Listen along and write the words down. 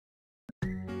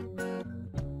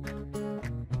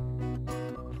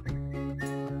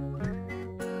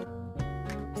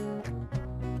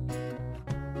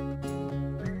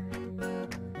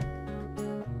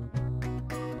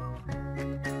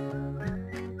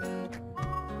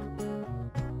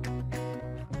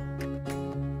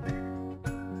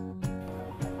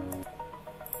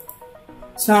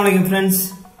Assalamualaikum friends.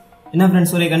 என்ன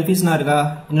friends ஒரே கன்ஃபியூஷனா இருக்கா?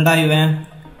 என்னடா இவன்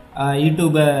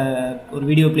யூடியூப் ஒரு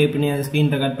வீடியோ ப்ளே பண்ணி அதை ஸ்க்ரீன்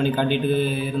ரெக்கார்ட் பண்ணி காட்டிட்டு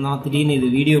இருந்தான், திடீர்னு இது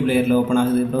வீடியோ பிளேயரில் ஓப்பன்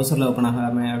ஆகுது, ப்ரௌசரில் ஓப்பன்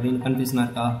ஆகாம அப்படின்னு கன்ஃபியூஷனாக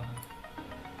இருக்கா?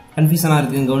 கன்ஃபியூஷனாக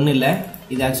இருக்குது. இங்கே ஒன்றும் இல்லை,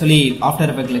 இது ஆக்சுவலி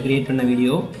ஆஃப்டர் எஃபெக்டில் கிரியேட் பண்ண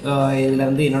வீடியோ. இதில்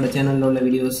வந்து என்னோட சேனலில் உள்ள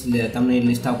வீடியோஸ் தமிழ்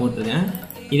லிஸ்ட்டாக போட்டிருக்கேன்.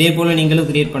 இதே போல் நீங்களும்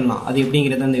கிரியேட் பண்ணலாம். அது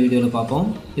எப்படிங்கிறத இந்த வீடியோவில் பார்ப்போம்.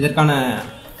 இதற்கான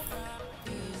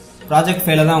ப்ராஜெக்ட்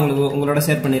ஃபைலை தான் உங்களோட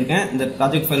ஷேர் பண்ணியிருக்கேன். இந்த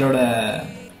ப்ராஜெக்ட் ஃபைலோட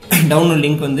டவுன்லோட்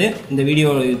லிங்க் வந்து இந்த வீடியோ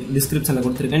டிஸ்கிரிப்ஷனில்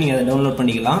கொடுத்துருக்கேன். நீங்கள் அதை டவுன்லோட்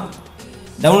பண்ணிக்கலாம்.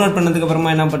 டவுன்லோட் பண்ணதுக்கு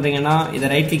அப்புறமா என்ன பண்ணுறீங்கன்னா, இதை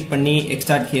ரைட் கிளிக் பண்ணி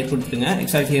எக்ஸ்ட்ராக்ட் ஹியர் கொடுத்துருங்க.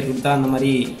 எக்ஸ்ட்ராக்ட் ஹியர் கொடுத்தா அந்த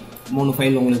மாதிரி 3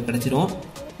 ஃபைல் உங்களுக்கு கிடச்சிரும்.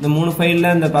 இந்த 3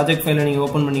 ஃபைலில் இந்த ப்ராஜெக்ட் ஃபைலை நீங்கள்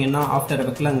ஓப்பன் பண்ணிங்கன்னா ஆஃப்டர்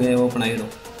எஃபெக்டில் அங்கே ஓப்பன்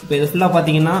ஆகிடும். இப்போ இது ஃபுல்லாக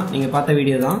பார்த்தீங்கன்னா நீங்கள் பார்த்த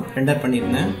வீடியோ தான் ரெண்டர்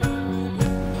பண்ணியிருந்தேன்.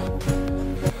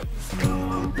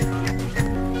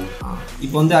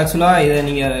 இப்போ வந்து ஆக்சுவலாக இதை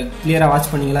நீங்கள் கிளியராக வாட்ச்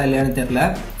பண்ணீங்களா இல்லையான்னு தெரில.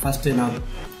 ஃபஸ்ட்டு நான்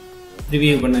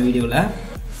ரிவ்யூ பண்ண வீடியோவில்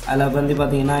அதில் வந்து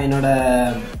பார்த்தீங்கன்னா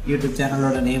என்னோடய யூடியூப்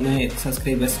சேனலோட நேமு,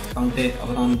 சப்ஸ்கிரைபர்ஸ் கவுண்ட்டு,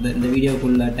 அப்புறம் இந்த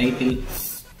வீடியோக்குள்ள டைட்டில்,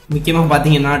 முக்கியமாக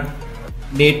பார்த்தீங்கன்னா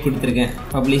டேட் கொடுத்துருக்கேன்.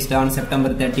 Published on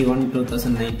September 31,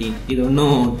 2019. இது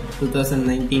ஒன்றும்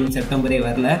 2019 செப்டம்பரே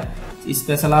வரல.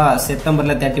 ஸ்பெஷலாக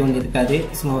செப்டம்பரில் 31 இருக்காது,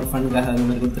 சும்மா ஒரு ஃபனுக்காக அந்த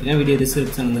மாதிரி கொடுத்துருக்கேன். வீடியோ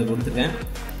டிஸ்கிரிப்ஷன் வந்து கொடுத்துருக்கேன்.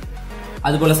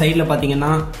 அதுபோல் சைடில்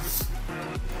பார்த்தீங்கன்னா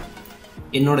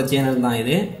என்னோட சேனல் தான்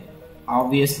இது.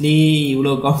 ஆப்வியஸ்லி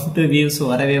இவ்வளோ கவுண்ட் வியூஸ்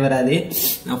வரவே வராது,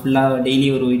 நான் ஃபுல்லாக டெய்லி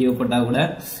ஒரு வீடியோ போட்டால் கூட.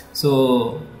 ஸோ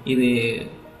இது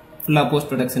ஃபுல்லாக போஸ்ட்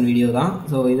ப்ரொடக்ஷன் வீடியோ தான்.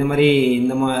 ஸோ இது மாதிரி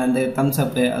இந்த தம்ஸ்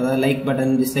அப்பு, அதாவது லைக்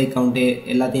பட்டன், டிஸ்லைக் கவுண்ட்டு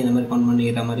எல்லாத்தையும் இந்த மாதிரி கவுண்ட்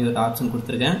பண்ணிக்கிற மாதிரி ஒரு ஆப்ஷன்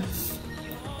கொடுத்துருக்கேன்.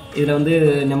 இதில் வந்து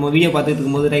நம்ம வீடியோ பார்த்துட்டு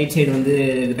இருக்கும்போது ரைட் சைடு வந்து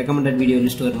ரெக்கமெண்டட் வீடியோ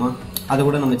லிஸ்ட் வருமா, அதை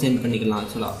கூட நம்ம சேஞ்ச் பண்ணிக்கலாம்.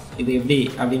 ஆக்சுவலாக இது எப்படி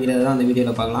அப்படிங்கிறத தான் அந்த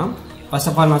வீடியோவில் பார்க்கலாம்.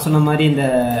 ஃபர்ஸ்ட் ஆஃப் ஆல் நான் சொன்ன மாதிரி இந்த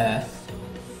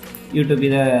யூடியூப்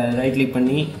இதை ரைட் கிளிக்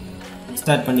பண்ணி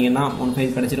ஸ்டார்ட் பண்ணிங்கன்னா 3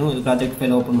 ஃபைல் கிடச்சிடும். இது ப்ராஜெக்ட்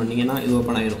ஃபைல் ஓப்பன் பண்ணிங்கன்னா இது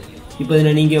ஓப்பன் ஆகிடும். இப்போ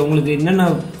இதில் நீங்கள் உங்களுக்கு என்னென்ன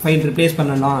ஃபைல் ரிப்ளேஸ்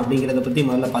பண்ணலாம் அப்படிங்கிறத பற்றி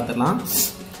முதல்ல பார்த்துடலாம்.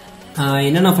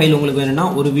 என்னென்ன ஃபைல் உங்களுக்கு வேணும்னா,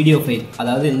 ஒரு வீடியோ ஃபைல்,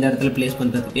 அதாவது இந்த இடத்துல ப்ளேஸ்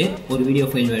பண்ணுறதுக்கு ஒரு வீடியோ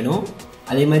ஃபைல் வேணும்.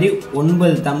 அதே மாதிரி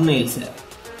 9 தம்ப்நெயில்ஸ்,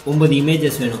 9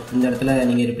 இமேஜஸ் வேணும் இந்த இடத்துல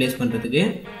நீங்கள் ரிப்ளேஸ் பண்ணுறதுக்கு.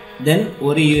 தென்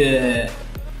ஒரு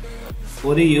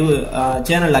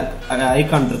சேனல்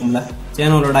ஐக்கான் இருக்கும்ல,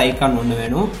 சேனலோட ஐக்கான் ஒன்று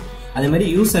வேணும். அதே மாதிரி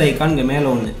யூசர் ஐக்கான் இங்கே மேலே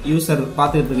ஒன்று, யூசர்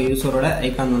பார்த்துக்கிட்டு இருக்க யூசரோட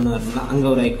ஐக்கான் ஒன்று வரும்ல, அங்கே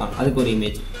ஒரு ஐக்கான், அதுக்கு ஒரு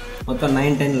இமேஜ். மொத்தம்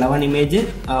 9, 10, 11 இமேஜ்,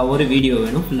 ஒரு வீடியோ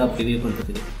வேணும் ஃபுல்லாக ரிவ்யூ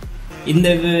பண்ணுறதுக்கு. இந்த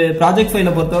ப்ராஜெக்ட்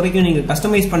ஃபைலை பொறுத்த வரைக்கும் நீங்கள்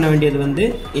கஸ்டமைஸ் பண்ண வேண்டியது வந்து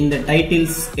இந்த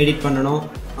டைட்டில்ஸ் எடிட் பண்ணணும்.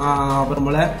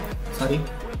 அப்புறமேல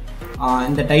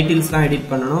இந்த டைட்டில்ஸ்லாம் எடிட்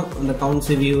பண்ணணும். இந்த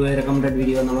கவுண்ட்ஸ், வியூ, ரெக்கமெண்டட்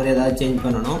வீடியோ அந்த மாதிரி ஏதாவது சேஞ்ச்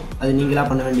பண்ணணும். அது நீங்களாக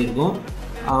பண்ண வேண்டியிருக்கும்.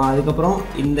 அதுக்கப்புறம்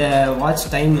இந்த வாட்ச்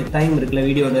டைம் இருக்குல்ல,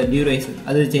 வீடியோட டியூரேஷன்,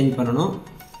 அது சேஞ்ச் பண்ணணும்.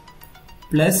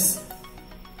 ப்ளஸ்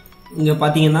இங்கே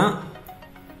பார்த்தீங்கன்னா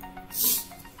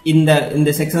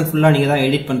இந்த செக்ஷன் ஃபுல்லாக நீங்கள் தான்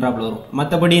எடிட் பண்ணுறாப்புல வரும்.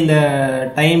 மற்றபடி இந்த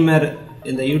டைமர்,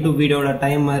 இந்த யூடியூப் வீடியோட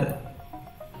டைமர்,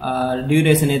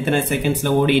 டியூரேஷன் எத்தனை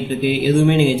செகண்ட்ஸில் ஓடிட்டு இருக்கு,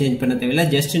 எதுவுமே நீங்கள் சேஞ்ச் பண்ண தேவையில்லை.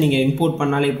 ஜஸ்ட் நீங்கள் இம்போர்ட்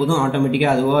பண்ணாலே போதும்,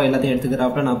 ஆட்டோமேட்டிக்காக அதுவாக எல்லாத்தையும்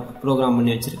எடுத்துக்கிறாப்புல நான் ப்ரோக்ராம்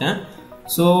பண்ணி வச்சுருக்கேன்.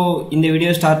 ஸோ இந்த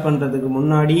வீடியோ ஸ்டார்ட் பண்ணுறதுக்கு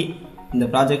முன்னாடி இந்த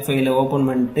ப்ராஜெக்ட் ஃபைலை ஓப்பன்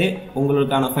பண்ணிட்டு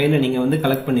உங்களுக்கான ஃபைலை நீங்கள் வந்து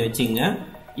கலெக்ட் பண்ணி வச்சுங்க.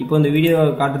 இப்போ இந்த வீடியோ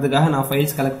காட்டுறதுக்காக நான்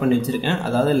ஃபைல்ஸ் கலெக்ட் பண்ணி வச்சுருக்கேன்.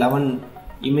 அதாவது 11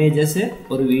 இமேஜஸ்ஸு,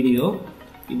 ஒரு வீடியோ.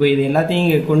 இப்போ இது எல்லாத்தையும்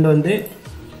இங்கே கொண்டு வந்து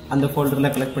அந்த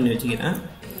ஃபோல்டரில் கலெக்ட் பண்ணி வச்சுக்கிறேன்.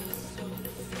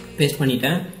 பேஸ்ட்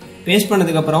பண்ணிட்டேன். பேஸ்ட்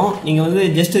பண்ணதுக்கப்புறம் நீங்கள் வந்து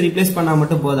ஜஸ்ட் ரீப்ளேஸ் பண்ணால்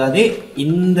மட்டும் போதாது.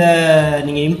 இந்த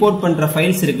நீங்கள் இம்போர்ட் பண்ணுற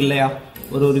ஃபைல்ஸ் இருக்கு இல்லையா,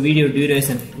 ஒரு வீடியோ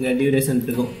டியூரேஷன், இங்கே டியூரேஷன்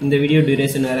இருக்கும். இந்த வீடியோ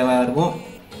டியூரேஷன் நிறையா இருக்கும்,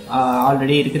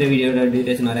 ஆல்ரெடி இருக்கிற வீடியோட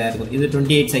டியூரேஷன் நிறையா இருக்கும். இது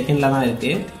 28 செகண்டில் தான்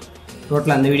இருக்குது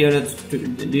டோட்டலாக. அந்த வீடியோட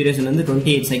டியூரேஷன் வந்து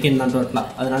 28 செகண்ட் தான் டோட்டலாக.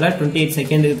 அதனால 28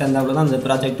 செகண்டுக்கு தந்தாப்புல தான் அந்த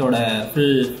ப்ராஜெக்டோட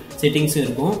ஃபுல் செட்டிங்ஸும்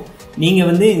இருக்கும். நீங்கள்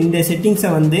வந்து இந்த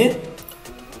செட்டிங்ஸை வந்து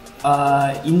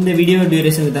இந்த வீடியோ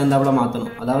டியூரேஷனுக்கு தந்தாப்புல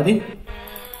மாற்றணும். அதாவது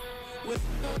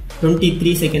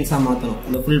 23 செகண்ட்ஸாக மாற்றணும்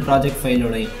இந்த ஃபுல் ப்ராஜெக்ட்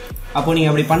ஃபைலோடையும். அப்போ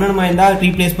நீங்கள் அப்படி பண்ணணுமா இருந்தால்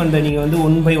ரீப்ளேஸ் பண்ணுற நீங்கள் வந்து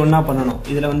 1 by 1 பண்ணணும்.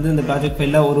 இதில் வந்து இந்த ப்ராஜெக்ட்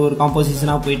ஃபைலில் ஒரு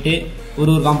காம்போசிஷனாக போயிட்டு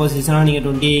ஒரு காம்போசிஷனாக நீங்கள்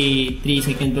 23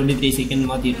 செகண்ட்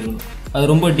மாற்றிட்டு இருக்கணும். அது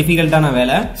ரொம்ப டிஃபிகல்ட்டான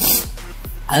வேலை.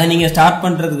 அதை நீங்கள் ஸ்டார்ட்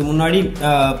பண்ணுறதுக்கு முன்னாடி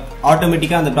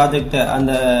ஆட்டோமேட்டிக்காக அந்த ப்ராஜெக்டை,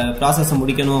 அந்த ப்ராசஸை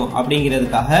முடிக்கணும்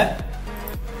அப்படிங்கிறதுக்காக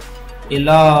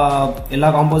எல்லா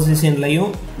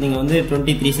காம்போசிஷன்லையும் நீங்கள் வந்து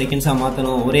 23 செகண்ட்ஸாக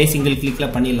மாற்றணும். ஒரே சிங்கிள்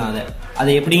கிளிக்கில் பண்ணிடலாம்.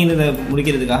 அதை எப்படிங்கிறத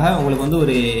முடிக்கிறதுக்காக உங்களுக்கு வந்து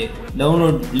ஒரு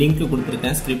டவுன்லோட் லிங்க்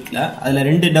கொடுத்துருக்கேன் ஸ்கிரிப்டில். அதில்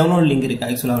 2 டவுன்லோட் லிங்க் இருக்குது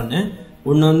ஆக்சுவலாக.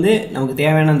 ஒன்று வந்து நமக்கு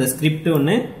தேவையான அந்த ஸ்கிரிப்ட்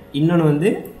ஒன்று, இன்னொன்று வந்து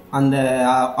அந்த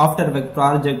ஆஃப்டர் எஃபெக்ட்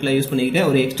ப்ராஜெக்டில் யூஸ் பண்ணிக்கிட்ட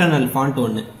ஒரு எக்ஸ்டர்னல் ஃபாண்ட்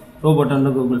ஒன்று,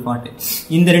 ரோபோட்டோட கூகுள் ஃபாண்ட்.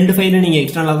 இந்த 2 ஃபைலும் நீங்கள்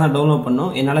எக்ஸ்டர்னலாக தான் டவுன்லோட்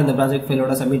பண்ணணும். என்னால் இந்த ப்ராஜெக்ட்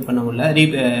ஃபைலோட சப்மிட் பண்ண முடியல.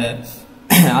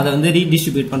 அதை வந்து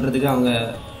ரீடிஸ்ட்ரிபியூட் பண்ணுறதுக்கு அவங்க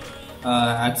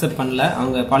அக்செப்ட் பண்ணல,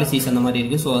 அவங்க பாலிசிஸ் அந்த மாதிரி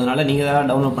இருக்குது. ஸோ அதனால் நீங்கள் தான்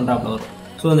டவுன்லோட் பண்ணுறாப்புல வரும்.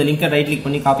 ஸோ அந்த லிங்கை ரைட் கிளிக்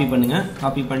பண்ணி காப்பி பண்ணுங்கள்.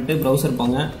 காப்பி பண்ணிட்டு ப்ரௌசர்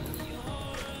போங்க,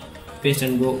 பேஸ்ட்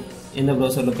அண்ட் கோ. எந்த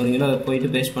ப்ரௌசரில் போகிறீங்களோ போயிட்டு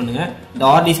பேஸ்ட் பண்ணுங்கள். இந்த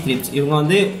ஆர்டி ஸ்கிரிப்ட்ஸ் இவங்க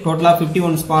வந்து டோட்டலாக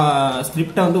 51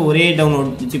 ஸ்கிரிப்டை வந்து ஒரே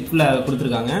டவுன்லோட் ஜிப்பில்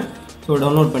கொடுத்துருக்காங்க. ஸோ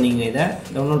டவுன்லோட் பண்ணிங்க. இதை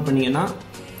டவுன்லோட் பண்ணிங்கன்னா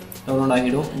டவுன்லோட்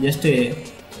ஆகிடும். Just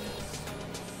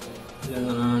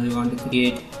want to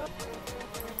create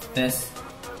S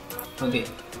okay.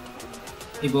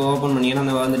 இப்போ ஓப்பன் பண்ணிங்கன்னா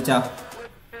அந்த வந்துருச்சா,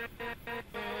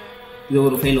 இது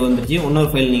ஒரு ஃபைல் வந்துருச்சு. இன்னொரு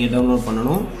ஃபைல் நீங்கள் டவுன்லோட்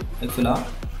பண்ணணும்.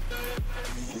 ஆக்சுவலாக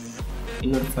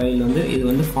இன்னொரு ஃபைல் வந்து இது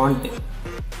வந்து ஃபாண்ட்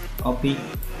காப்பி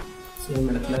சேம்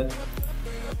இடத்துல.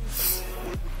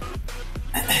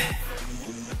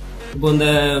 இப்போ இந்த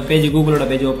பேஜ் கூகுளோட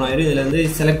பேஜ் ஓப்பன் ஆயிரும். இதில் வந்து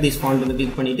செலக்ட் திஸ் ஃபாண்ட் வந்து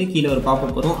கிளிக் பண்ணிவிட்டு கீழே ஒரு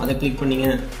பாப்பப் வரும். அதை கிளிக் பண்ணிங்க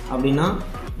அப்படின்னா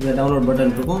இந்த டவுன்லோட்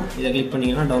பட்டன் இருக்கும். இதை கிளிக்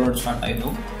பண்ணிங்கன்னா டவுன்லோட் ஸ்டார்ட்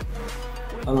ஆகிடும்.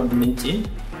 டவுன்லோட் முடிஞ்சு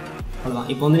அவ்வளோதான்.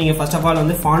 இப்போ வந்து நீங்கள் ஃபர்ஸ்ட் ஆஃப் ஆல்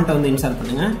வந்து ஃபாண்ட்டை வந்து இன்ஸ்டால்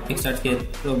பண்ணுங்கள். எக்ஸ்ட்ராட் கேர்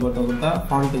போட்டோ கொடுத்தா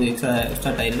ஃபாண்ட்டு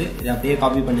எக்ஸ்ட்ராட் ஆயிடுது. இதை அப்படியே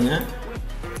காப்பி பண்ணுங்கள்.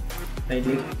 Right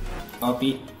click copy.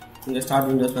 இங்கே ஸ்டார்ட்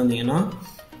விண்டோஸில் வந்தீங்கன்னா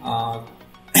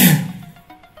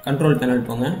கண்ட்ரோல் பேனல்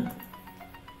போங்க.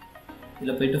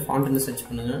 இதில் போயிட்டு ஃபாண்ட்னு சர்ச்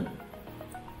பண்ணுங்கள்.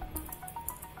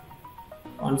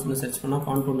 ஃபாண்ட்ஸ்னு சர்ச் பண்ணால்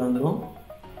ஃபாண்ட் உள்ள வந்துடும்.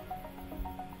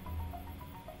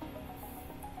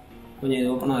 கொஞ்சம் இது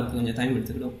ஓப்பனாக இருக்குது, கொஞ்சம் டைம்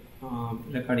எடுத்துக்கிடும்.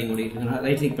 ரெக்கார்டிங் ஓடிட்டு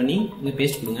ரைட் கிளிக் பண்ணி இங்கே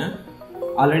பேஸ்ட் கொடுங்க.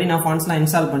 ஆல்ரெடி நான் ஃபாண்ட்ஸ்லாம்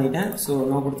இன்ஸ்டால் பண்ணிட்டேன். ஸோ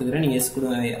நான் கொடுத்துக்கிறேன். நீங்கள் எஸ்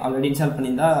கொடுங்க. ஆல்ரெடி இன்ஸ்டால்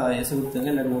பண்ணியிருந்தா எஸ் கொடுத்துங்க,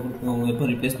 இல்லை நான் கொடுத்துங்க. உங்கள் எப்போ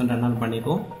ரிப்ளேஸ் பண்ணுறதுனால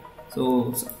பண்ணிட்டோம். ஸோ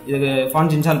இதுக்கு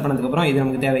ஃபாண்ட்ஸ் இன்ஸ்டால் பண்ணதுக்கப்புறம் இது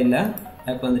நமக்கு தேவையில்லை.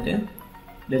 ஆப் வந்துட்டு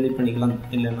டெலிட் பண்ணிக்கலாம்.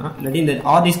 இல்லைன்னா இல்லாட்டி இந்த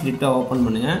ஆர்டி ஸ்கிரிப்டை ஓப்பன்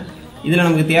பண்ணுங்கள். இதில்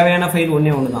நமக்கு தேவையான ஃபைல்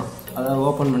ஒன்று தான். அதை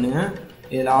ஓப்பன் பண்ணுங்கள்.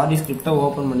 இதில் ஆர்டி ஸ்கிரிப்டை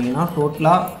ஓப்பன் பண்ணிங்கன்னா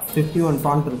டோட்டலாக 51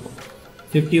 ஃபாண்ட் இருக்கும்,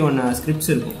 51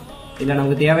 ஸ்கிரிப்ட்ஸ் இருக்கும். இதில்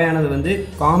நமக்கு தேவையானது வந்து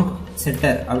காம்ப்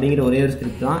செட்டர் அப்படிங்கிற ஒரே ஒரு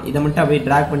ஸ்கிரிப்ட் தான். இதை மட்டும் அப்படியே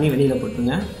ட்ராக் பண்ணி வெளியில்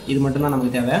போட்டுருங்க. இது மட்டும் தான்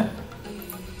நமக்கு தேவை.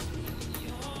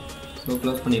 ஸோ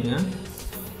க்ளோஸ் பண்ணிடுங்க.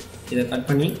 இதை கட்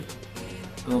பண்ணி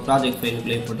நம்ம ப்ராஜெக்ட்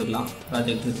ஃபைலுக்குள்ளே போட்டுக்கலாம்.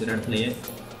 ப்ராஜெக்ட் இருக்கிற இடத்துலையே.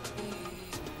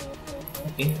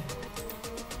 ஓகே,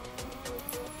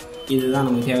 இதுதான்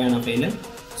நமக்கு தேவையான ஃபைலு.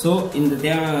 ஸோ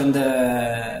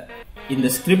இந்த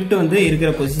ஸ்கிரிப்ட் வந்து இருக்கிற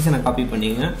பொசிஷனை காப்பி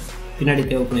பண்ணிங்க. பின்னாடி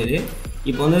தேவைப்படுது.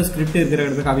 இப்போ வந்து ஸ்கிரிப்ட் இருக்கிற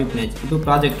இடத்துல காப்பி பண்ணியாச்சு. இப்போ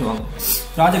ப்ராஜெக்ட் வாங்க.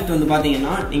 ப்ராஜெக்ட் வந்து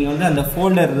பார்த்தீங்கன்னா நீங்கள் வந்து அந்த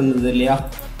ஃபோல்டர் இருந்தது இல்லையா,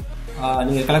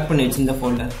 நீங்கள் கலெக்ட் பண்ணி வச்சு இந்த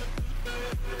ஃபோல்டர்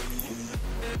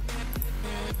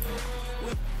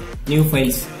நியூ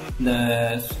ஃபைல்ஸ், இந்த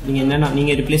நீங்கள் என்னென்னா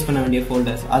நீங்கள் ரிப்ளேஸ் பண்ண வேண்டிய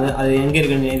ஃபோல்டர்ஸ் அது எங்கே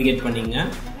இருக்குன்னு நேவிகேட் பண்ணிங்க.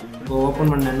 இப்போ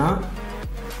ஓப்பன் பண்ணேன்னா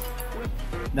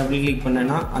டபுள் கிளிக்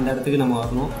பண்ணேன்னா அந்த இடத்துக்கு நம்ம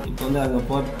வரணும். இப்போ வந்து அங்கே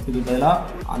போகிறதுக்கு பதிலாக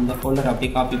அந்த ஃபோல்டர்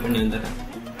அப்படியே காப்பி பண்ணி வந்துடுறேன்.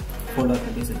 ஃபோல்டர்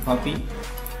காப்பி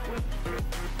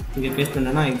இங்கே பேஸ்ட்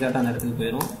பண்ணேன்னா எக்ஸாக்டாக அந்த இடத்துக்கு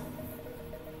போயிடும்.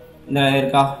 இந்த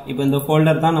இருக்கா, இப்போ இந்த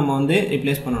ஃபோல்டர் தான் நம்ம வந்து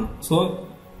ரிப்ளேஸ் பண்ணணும். ஸோ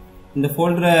இந்த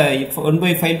ஃபோல்டரை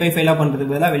 1/5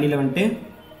 பண்ணுறதுக்கு பதிலாக வெளியில் வந்துட்டு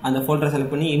அந்த ஃபோல்டரை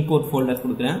செலக்ட் பண்ணி இம்போர்ட் ஃபோல்டர்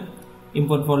கொடுக்குறேன்.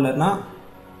 இம்போர்ட் ஃபோல்டர்னால்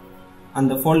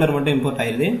அந்த ஃபோல்டர் மட்டும் இம்போர்ட்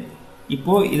ஆயிடுது.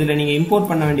 இப்போது இதில் நீங்கள் இம்போர்ட்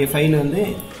பண்ண வேண்டிய ஃபைல் வந்து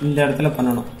இந்த இடத்துல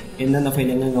பண்ணணும். எந்தெந்த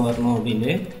ஃபைல் எங்கெங்கே வரணும்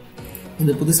அப்படின்ட்டு.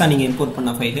 இது புதுசாக நீங்கள் இம்போர்ட்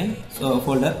பண்ண ஃபைலு, ஸோ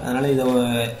ஃபோல்டர். அதனால் இதை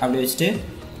அப்படியே வச்சுட்டு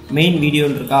மெயின்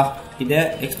வீடியோன்னு இருக்கா, இதை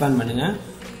எக்ஸ்பேண்ட் பண்ணுங்கள்.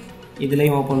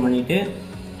 இதுலேயும் ஓப்பன் பண்ணிவிட்டு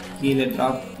கீழே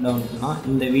ட்ராப் டவுன் பண்ணலாம்.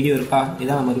 இந்த வீடியோ இருக்கா,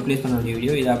 இதான் நம்ம ரிப்ளேஸ் பண்ண வேண்டிய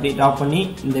வீடியோ. இதை அப்படியே ட்ராப் பண்ணி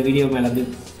இந்த வீடியோ மேலே அப்படி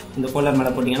இந்த ஃபோல்டர்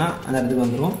மேலே போட்டிங்கன்னா அந்த இடத்துக்கு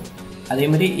வந்துடும். அதே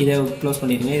மாதிரி இதை க்ளோஸ்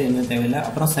பண்ணிடுங்க. இது எதுவுமே தேவையில்லை.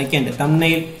 அப்புறம் second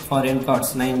thumbnail for end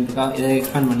cards 9 இருக்கா, இதை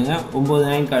எக்ஸ்பேண்ட் பண்ணுங்கள். 9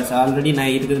 9 கார்ட்ஸ் ஆல்ரெடி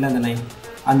நான் இருக்குதுல அந்த 9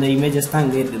 அந்த இமேஜஸ் தான்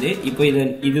இங்கே இருக்குது. இப்போ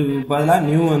இது பதிலாக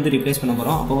நியூ வந்து ரிப்ளேஸ் பண்ண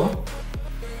போகிறோம். அப்போது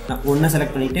நான் ஒன்றை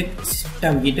செலக்ட் பண்ணிவிட்டு ஷிஃப்ட்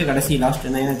அமுக்கிட்டு கடைசி லாஸ்ட்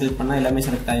 9 கிளிக் பண்ணால் எல்லாமே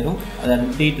செலக்ட் ஆயிரும். அதை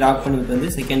அப்படி ட்ராக் பண்ணிட்டு வந்து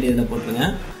செகண்ட் இதில் போட்டுருங்க.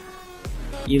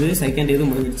 இது செகண்ட் இது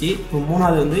முடிஞ்சிச்சு. இப்போ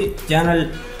மூணாவது வந்து சேனல்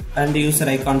அண்ட்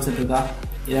யூசர் ஐகான்ஸ் இருக்கா,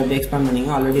 இதை அப்படி எக்ஸ்பேண்ட்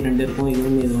பண்ணிங்க. ஆல்ரெடி 2 இருக்கும்,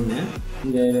 இது ஒன்று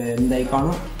இங்கே இந்த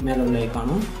ஐக்கானும் மேலே உள்ள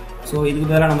ஐக்கானும். ஸோ இதுக்கு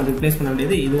பதிலாக நம்ம ரிப்ளேஸ் பண்ண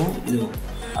வேண்டியது இதுவும்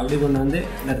அப்படி கொண்டு வந்து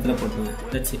இந்த இடத்துல போட்டுருங்க.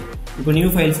 வச்சு இப்போ நியூ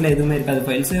ஃபைல்ஸில் எதுவுமே இருக்காது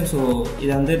ஃபைல்ஸு. ஸோ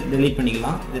இதை வந்து டெலீட்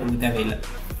பண்ணிக்கலாம். இது நமக்கு தேவையில்லை.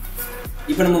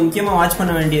 இப்போ நம்ம முக்கியமாக வாட்ச்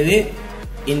பண்ண வேண்டியது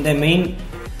இந்த மெயின்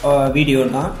வீடியோ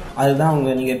தான். அதுதான்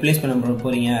நீங்கள் ரிப்ளேஸ் பண்ண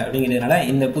போகிறீங்க அப்படிங்கிறதுனால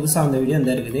இந்த புதுசாக அந்த வீடியோ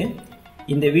இந்த இருக்குது.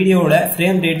 இந்த வீடியோவோட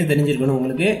ஃப்ரேம் ரேட்டு தெரிஞ்சிருக்கணும்.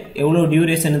 உங்களுக்கு எவ்வளோ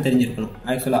டியூரேஷன் தெரிஞ்சிருக்கணும்.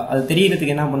 ஆக்சுவலாக அது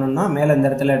தெரியறதுக்கு என்ன பண்ணணும்னா மேலே இந்த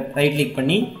இடத்துல ரைட் கிளிக்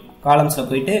பண்ணி காலம்ஸில்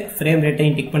போயிட்டு ஃப்ரேம்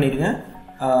ரேட்டையும் டிக் பண்ணிடுங்க,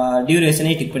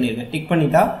 டியூரேஷனையும் டிக் பண்ணிடுங்க. டிக்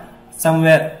பண்ணிட்டா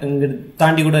சம்வேர் இங்கே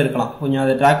தாண்டி கூட இருக்கலாம். கொஞ்சம்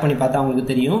அதை ட்ராக் பண்ணி பார்த்தா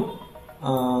உங்களுக்கு தெரியும்.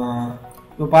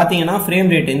 இப்போ பார்த்தீங்கன்னா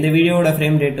ஃப்ரேம் ரேட் இந்த வீடியோட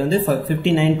ஃப்ரேம் ரேட் வந்து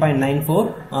 59.94.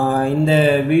 இந்த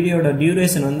வீடியோட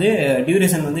டியூரேஷன்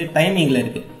வந்து டைமிங்கில்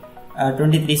இருக்குது.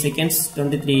 23 seconds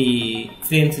 23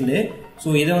 frames உண்டு. ஸோ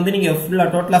இதை வந்து நீங்கள் ஃபுல்லாக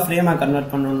டோட்டலாக ஃப்ரேமாக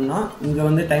கன்வெர்ட் பண்ணணும்னா இங்கே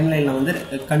வந்து டைம்லைனில் வந்து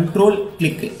கண்ட்ரோல்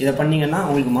கிளிக் இதை பண்ணிங்கன்னா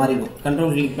உங்களுக்கு மாறிடும்.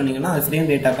 கண்ட்ரோல் கிளிக் பண்ணிங்கன்னா அது ஃப்ரேம்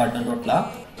ரேட்டாக காட்டும் டோட்டலாக.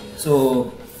 ஸோ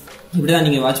இப்படி தான்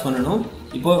நீங்கள் வாட்ச் பண்ணணும்.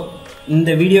 இப்போது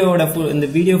இந்த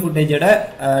வீடியோ ஃபுட்டேஜோட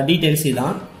டீட்டெயில்ஸ்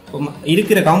தான்.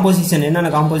 இருக்கிற காம்போசிஷன் என்னென்ன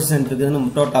காம்போசிஷன் இருக்குதுன்னு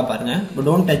நம்ம டோட்டலாக பாருங்கள். இப்போ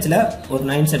டோன்ட் டச்சில் ஒரு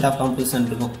 9 செட் ஆஃப் காம்போசிஷன்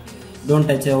இருக்கும். டோன்ட்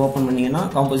டச்சை ஓப்பன் பண்ணிங்கன்னா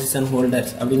காம்போசிஷன்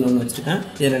ஹோல்டர்ஸ் அப்படின்னு ஒன்று வச்சுருக்கேன்.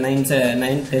 இதில்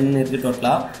 9 10 இருக்குது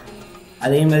டோட்டலாக.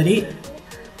 அதே மாதிரி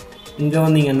இங்கே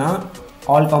வந்தீங்கன்னா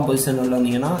ஆல் காம்போசிஷன் உள்ள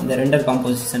வந்தீங்கன்னா இந்த ரெண்டர்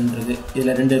காம்போசிஷன் இருக்குது.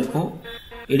 இதில் 2 இருக்கும்.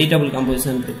 எடிட்டபிள்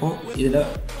காம்போசிஷன் இருக்கும். இதில்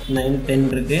 9 10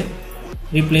 இருக்குது.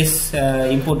 ரீப்ளேஸ்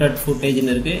இம்போர்ட்டட்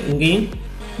ஃபுட்டேஜ்னு இருக்குது. இங்கேயும்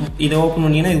இதை ஓப்பன்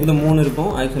பண்ணிங்கன்னா இதுக்குள்ள 3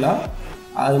 இருக்கும். ஆக்சுவலாக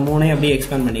அது 3ஐயும் அப்படியே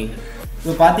எக்ஸ்பேண்ட் பண்ணிங்க.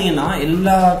 இப்போ பார்த்தீங்கன்னா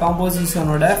எல்லா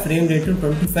காம்போசிஷனோட ஃப்ரேம் ரேட்டும்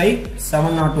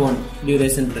 25/701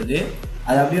 டியூரேஷன் இருக்குது.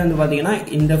 அது அப்படியே வந்து பார்த்தீங்கன்னா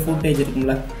இந்த ஃபுட்டேஜ்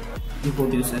இருக்கும்ல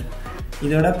இம்போர்ட் யூசர்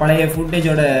இதோட பழைய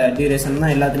ஃபுட்டேஜோட டியூரேஷன்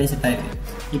தான் எல்லாத்துலேயும் செட் ஆகிருக்கு.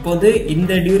 இப்போ வந்து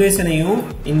இந்த டியூரேஷனையும்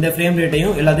இந்த ஃப்ரேம்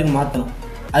ரேட்டையும் எல்லாத்துக்கும் மாற்றணும்.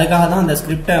 அதுக்காக தான் அந்த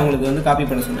ஸ்கிரிப்டை உங்களுக்கு வந்து காப்பி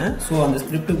பண்ண சொன்னேன். ஸோ அந்த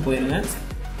ஸ்கிரிப்டுக்கு போயிருங்க.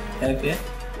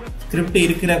 ஸ்கிரிப்ட்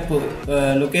இருக்கிற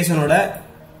லொக்கேஷனோட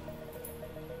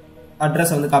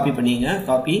அட்ரஸ் வந்து காப்பி பண்ணிங்க.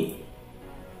 காப்பி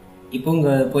இப்போ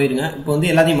இங்கே போயிருங்க. இப்போ வந்து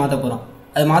எல்லாத்தையும் மாற்ற போகிறோம்.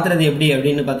 அது மாற்றுறது எப்படி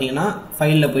அப்படின்னு பார்த்தீங்கன்னா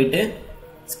ஃபைலில் போயிட்டு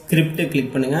ஸ்கிரிப்ட்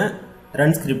கிளிக் பண்ணுங்கள்.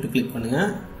 ரன் ஸ்கிரிப்ட் கிளிக் பண்ணுங்கள்.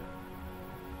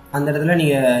 அந்த இடத்துல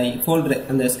நீங்கள் ஃபோல்டரு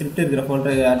அந்த ஸ்கிரிப்ட் இருக்கிற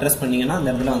ஃபோல்டர் அட்ரஸ் பண்ணிங்கன்னா அந்த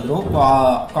இடத்துல வந்துடும். இப்போ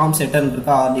காம் செட்டர்னு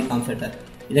இருக்கா, ஆர்டி காம் செட்டர்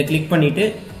இதை கிளிக் பண்ணிவிட்டு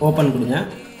ஓப்பன் கொடுங்க.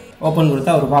 ஓப்பன்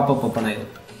கொடுத்தா ஒரு பாப்பப் ஓப்பன்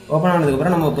ஆகிடும். ஓப்பன்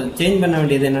ஆனதுக்கப்புறம் நம்ம இப்போ சேஞ்ச் பண்ண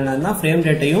வேண்டியது என்னென்னா ஃப்ரேம்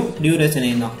ரேட்டையும்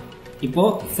டியூரேஷனையும் தான்.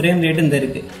 இப்போது ஃப்ரேம் ரேட்டு இந்த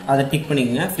இருக்குது, அதை டிக்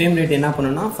பண்ணிக்கோங்க. ஃப்ரேம் ரேட் என்ன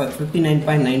பண்ணணும்னா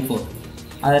 59.94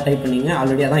 அதை டைப் பண்ணிங்க.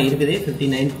 ஆல்ரெடி அதான் இருக்குது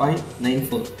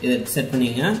 59.94 இதை செட்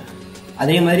பண்ணிங்க.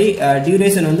 அதே மாதிரி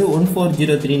டியூரேஷன் வந்து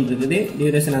 1403 இருக்குது.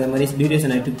 டியூரேஷன் அதே மாதிரி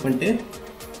டியூரேஷனை டிக் பண்ணிட்டு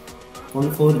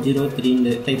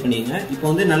 1403 டைப் பண்ணிங்க. இப்போ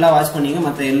வந்து நல்லா வாட்ச் பண்ணிங்க.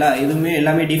 மற்ற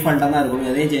எல்லாமே டிஃபால்ட்டாக தான் இருக்கும்.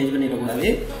 எதையும் சேஞ்ச் பண்ணிடக்கூடாது.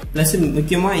 ப்ளஸ்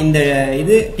முக்கியமாக இந்த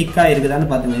இது டிக்காக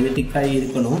இருக்குதான்னு பார்த்துங்க. இது டிக்காகி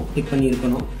இருக்கணும், டிக் பண்ணி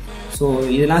இருக்கணும். ஸோ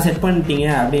இதெல்லாம் செட் பண்ணிட்டீங்க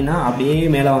அப்படின்னா அப்படியே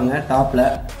மேலே வாங்க.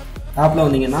 டாப்பில்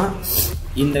வந்தீங்கன்னா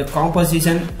இந்த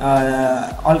காம்போசிஷன்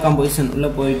ஆல் காம்போசிஷன் உள்ளே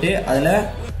போயிட்டு அதில்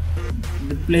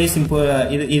ரிப்ளேஸ்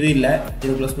இது இல்லை,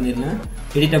 இது க்ளோஸ் பண்ணிடுங்க.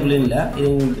 எடிட்டபிளும் இல்லை,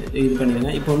 இது பண்ணிடுங்க.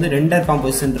 இப்போ வந்து ரெண்டர்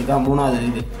காம்போசிஷன் இருக்கா, 3வது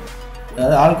இது,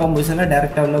 அதாவது ஆல் காம்போசிஷனில்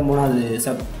டேரெக்டாக உள்ள 3வது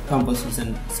சப்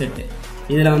காம்போசிஷன் செட்டு.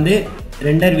 இதில் வந்து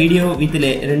ரெண்டர்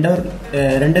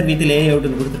வித் லே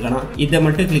அவுட்டுன்னு கொடுத்துருக்கலாம். இதை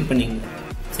மட்டும் கிளிக் பண்ணிங்க.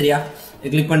 சரியா,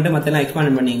 கிளிக் பண்ணிட்டு மற்றெல்லாம்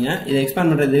எக்ஸ்பேண்ட் பண்ணிங்க. இதை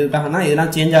எக்ஸ்பேண்ட் பண்ணுறதுக்காகனா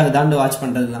இதெல்லாம் சேஞ்ச் ஆகுதான்னு வாட்ச்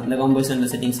பண்ணுறது தான் இந்த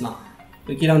காம்போசிஷன் செட்டிங்ஸ்லாம்.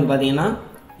 இப்போ கீழே வந்து பார்த்தீங்கன்னா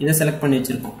இதை செலக்ட் பண்ணி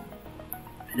வச்சுருக்கோம்.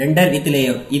 ரெண்டர் வித் லே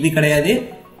அவுட் இது கிடையாது,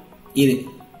 இது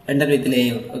render with lay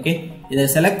out. Okay, இதை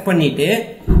செலக்ட் பண்ணிவிட்டு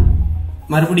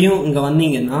மறுபடியும் இங்கே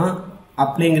வந்தீங்கன்னா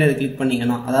அப்ளைங்கிறத கிளிக்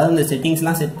பண்ணிங்கன்னா, அதாவது இந்த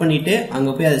செட்டிங்ஸ்லாம் செட் பண்ணிவிட்டு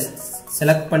அங்கே போய் அதை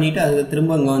செலக்ட் பண்ணிவிட்டு அதுக்கு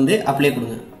திரும்ப இங்கே வந்து அப்ளை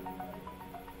கொடுங்க.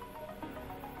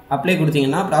 அப்ளை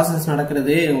கொடுத்தீங்கன்னா ப்ராசஸ்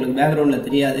நடக்கிறது உங்களுக்கு பேக்ரவுண்டில்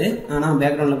தெரியாது. ஆனால்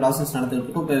பேக்ரவுண்டில் ப்ராசஸ் நடந்துகிட்டு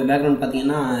இருக்கும். இப்போ பேக்ரவுண்ட்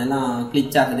பார்த்தீங்கன்னா எல்லாம்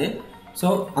கிளிச் ஆகுது. ஸோ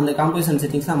அந்த காம்போசிஷன்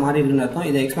செட்டிங்ஸ்லாம் மாறி இருக்குன்னு அர்த்தம்.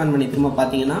 இதை எக்ஸ்பேண்ட் பண்ணி திரும்ப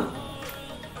பார்த்தீங்கன்னா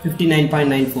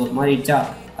 59.94 மாறிடுச்சா,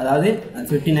 அதாவது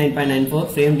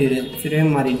 59.94 ஃப்ரேம்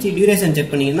மாறிடுச்சு. டியூரேஷன்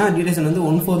செக் பண்ணிங்கன்னா டியூரேஷன் வந்து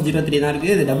 1403 தான்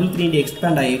இருக்குது. இது 3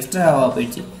 எக்ஸ்பேண்ட் ஆகி எக்ஸ்ட்ராவாக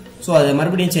போயிடுச்சு. ஸோ அதை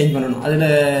மறுபடியும் சேஞ்ச் பண்ணணும். அதில்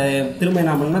திரும்ப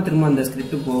என்ன பண்ணணும்னா திரும்ப அந்த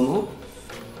ஸ்கிரிப்ட்டுக்கு போகணும்.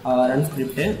 ரன்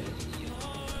ஸ்கிரிப்ட்டு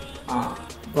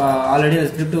இப்போ ஆல்ரெடி அந்த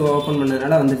ஸ்கிரிப்ட் ஓப்பன்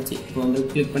பண்ணதுனால வந்துருச்சு. இப்போ வந்து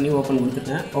கிளிக் பண்ணி ஓப்பன்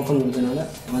கொடுத்துட்டேன். ஓப்பன் கொடுத்ததுனால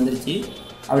வந்துருச்சு.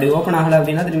 அப்படி ஓப்பன் ஆகலை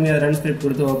அப்படின்னா திரும்பி ரன் ஸ்கிரிப்ட்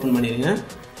கொடுத்து ஓப்பன் பண்ணிடுங்க.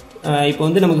 இப்போ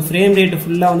வந்து நமக்கு ஃப்ரேம் ரேட்டு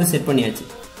ஃபுல்லாக வந்து செட் பண்ணியாச்சு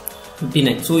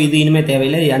 59. ஸோ இது இனிமேல்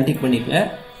தேவையில்லை, இது அன்டிக் பண்ணிக்கல.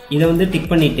 இதை வந்து டிக்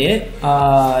பண்ணிவிட்டு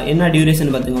என்ன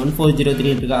டியூரேஷன் பார்த்துங்க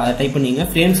 1403 இருக்கா, அதை டைப் பண்ணிங்க.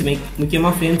 ஃப்ரேம்ஸ்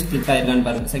முக்கியமாக ஃப்ரேம்ஸ் கிளிக் ஆகிருக்கான்னு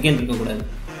பாருங்கள். செகண்ட் இருக்கக்கூடாது.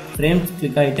 ஃப்ரேம்ஸ்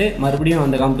கிளிக் ஆகிட்டு மறுபடியும்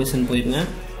அந்த காம்போசிஷன் போயிருங்க.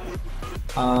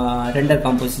 ரெண்டர்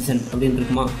காம்போசிஷன் அப்படின்னு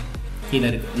இருக்குமா, கீழே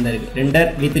இருக்குது, இந்த இருக்குது ரெண்டர்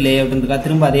வித் லே அவுட் இருக்கா.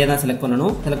 திரும்ப அதே தான் செலக்ட்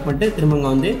பண்ணணும். செலக்ட் பண்ணிட்டு திரும்ப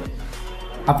இங்கே வந்து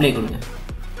அப்ளை கொடுங்க.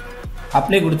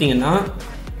 அப்ளை கொடுத்தீங்கன்னா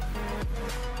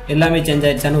எல்லாமே சேஞ்ச்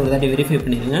ஆகிடுச்சான்னு ஒரு தாட்டி வெரிஃபை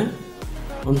பண்ணிடுங்க.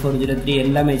 1403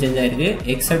 எல்லாமே சேஞ்ச் ஆகிருக்கு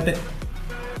எக்ஸப்ட்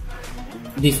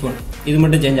திஸ் ஒன், இது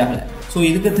மட்டும் சேஞ்ச் ஆகலை. ஸோ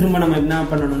இதுக்கு திரும்ப நம்ம என்ன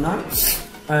பண்ணணும்னா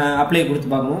அப்ளை கொடுத்து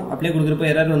பார்க்கணும். அப்ளை கொடுக்குறப்ப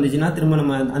எரர் வந்துச்சுன்னா திரும்ப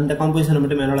நம்ம அந்த காம்போசிஷனை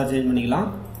மட்டும் மேனுவலாக சேஞ்ச் பண்ணிக்கலாம்.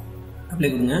 அப்ளை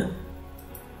கொடுங்க.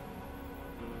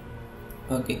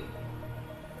 ஓகே,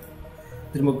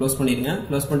 திரும்ப க்ளோஸ் பண்ணிடுங்க.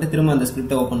 க்ளோஸ் பண்ணிட்டு திரும்ப அந்த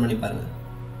ஸ்கிரிப்டை ஓப்பன் பண்ணி பாருங்கள்.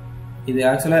 இது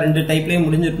ஆக்சுவலாக 2 டைப்லேயும்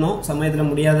முடிஞ்சிடணும். சமயத்தில்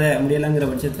முடியலைங்கிற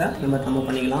பட்சத்தில் நம்ம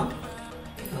பண்ணிக்கலாம்.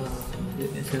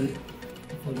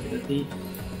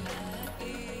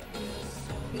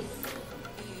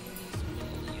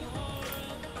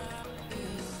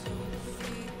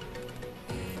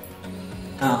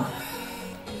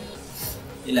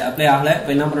 இல்லை அப்ளை ஆகலை.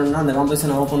 இப்போ என்ன பண்ணணும்னா அந்த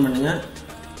காம்போசிஷனை ஓப்பன் பண்ணுங்கள்.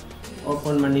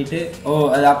 ஓப்பன் பண்ணிவிட்டு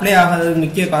அது அப்ளை ஆகாததுக்கு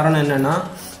முக்கிய காரணம் என்னென்னா,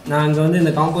 நான் இங்கே வந்து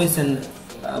இந்த காம்போசிஷன்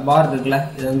பார் இருக்குல்ல,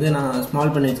 இதை வந்து நான்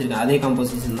ஸ்மால் பண்ணி வச்சுருக்கேன். அதே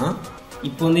காம்போசிஷன் தான்.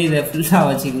 இப்போ வந்து இதை ஃபுல்லாக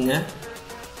வச்சுக்கோங்க.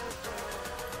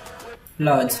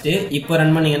 ஃபுல்லாக வச்சுட்டு இப்போ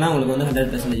ரன் பண்ணிங்கன்னா உங்களுக்கு வந்து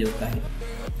 100% ஒர்க் ஆகும்.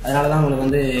 அதனால தான் உங்களுக்கு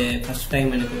வந்து ஃபஸ்ட்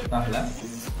டைம் எனக்கு ஒர்க் ஆகலை.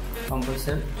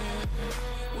 Composition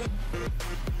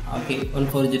okay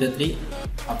 1403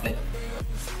 apply.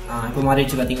 இப்போ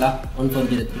மாறிடுச்சு பார்த்தீங்களா,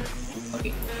 1403.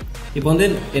 ஓகே, இப்போ வந்து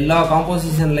எல்லா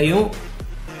காம்போசிஷன்லையும்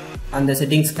அந்த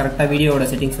செட்டிங்ஸ் கரெக்டாக வீடியோவோட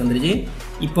செட்டிங்ஸ் வந்துருச்சு.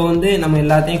 இப்போ வந்து நம்ம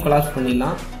எல்லாத்தையும் கொலாப்ஸ்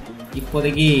பண்ணிடலாம்.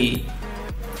 இப்போதைக்கு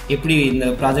எப்படி இந்த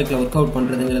ப்ராஜெக்டில் ஒர்க் அவுட்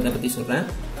பண்ணுறதுங்கிறத பற்றி சொல்கிறேன்.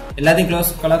 எல்லாத்தையும்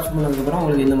கொலாப்ஸ் பண்ணதுக்கப்புறம்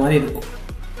உங்களுக்கு இந்த மாதிரி இருக்கும்.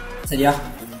 சரியா?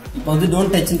 இப்போ வந்து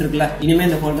டோன்ட் டச்ன்னு இருக்குல்ல, இனிமேல்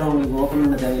இந்த ஃபோல்டரை உங்களுக்கு ஓப்பன்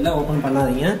பண்ண தேவையில்லை. ஓப்பன்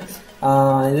பண்ணாதீங்க.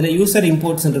 இதில் யூசர்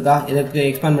இம்போர்ட்ஸ் இருக்கா, இதற்கு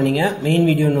எக்ஸ்பேண்ட் பண்ணிங்க. மெயின்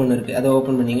வீடியோன்னு ஒன்று இருக்குது, அதை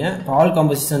ஓப்பன் பண்ணிங்க. இப்போ ஆல்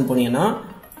காம்போசிஷன் போனீங்கன்னா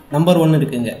நம்பர் 1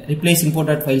 இருக்குங்க, ரிப்ளேஸ்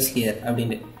இம்போர்ட்டட் ஃபைல்ஸ் ஹியர்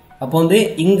அப்படின்னு. அப்போ வந்து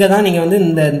இங்கே தான் நீங்கள் வந்து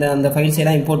அந்த ஃபைல்ஸ்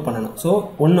எல்லாம் இம்போர்ட் பண்ணணும். ஸோ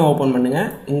 1 ஓப்பன் பண்ணுங்கள்.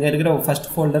 இங்கே இருக்கிற ஃபர்ஸ்ட்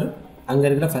ஃபோல்டர், அங்கே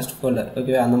இருக்கிற ஃபர்ஸ்ட் ஃபோல்டர்,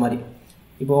 ஓகேவா? அந்த மாதிரி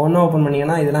இப்போ 1 ஓப்பன்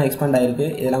பண்ணிங்கன்னா இதெல்லாம் எக்ஸ்பேண்ட் ஆகிருக்கு.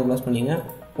 இதெல்லாம் க்ளோஸ் பண்ணிங்க.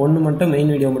 1 மட்டும்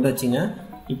மெயின் வீடியோ மட்டும் வச்சுங்க.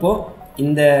 இப்போது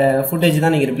இந்த ஃபுட்டேஜ்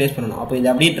தான் நீங்கள் ரிப்ளேஸ் பண்ணணும். அப்போ இதை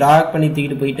அப்படியே ட்ராக் பண்ணி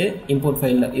தூக்கிட்டு போயிட்டு இம்போர்ட்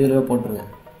ஃபைலில் இதில் போட்டுருங்க.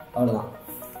 அவ்வளோதான்.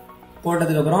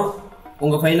 போட்டதுக்கப்புறம்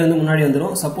உங்கள் ஃபைல் வந்து முன்னாடி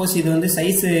வந்துடும். சப்போஸ் இது வந்து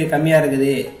சைஸு கம்மியாக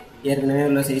இருக்குது, ஏற்கனவே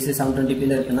உள்ள சைஸு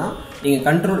 720p இருக்குன்னா நீங்கள்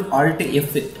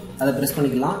Ctrl+Alt+F அதை ப்ரெஸ்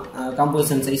பண்ணிக்கலாம்.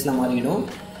 காம்போசிஷன் சைஸில் மாறிடும்.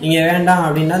 நீங்கள் வேண்டாம்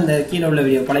அப்படின்னா இந்த கீழே உள்ள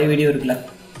வீடியோ, பழைய வீடியோ இருக்குல்ல,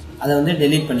 அதை வந்து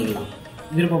டெலீட் பண்ணிக்கலாம்.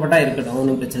 விருப்பப்பட்டால் இருக்கட்டும்,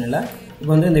 ஒன்றும் பிரச்சனை இல்லை.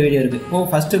 இப்போ வந்து இந்த வீடியோ இருக்குது. இப்போது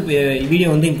ஃபஸ்ட்டு வீடியோ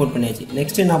வந்து இம்போர்ட் பண்ணியாச்சு.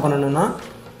 நெக்ஸ்ட் என்ன பண்ணணும்னா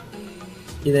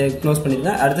இதை க்ளோஸ்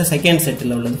பண்ணிடுங்க. அடுத்த செகண்ட்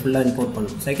செட்டில் உள்ளது ஃபுல்லாக இம்போர்ட்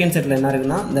பண்ணணும். செகண்ட் செட்டில் என்ன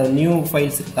இருக்குன்னா இந்த நியூ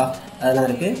ஃபைல்ஸ் இருக்கா, அதெல்லாம்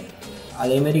இருக்குது.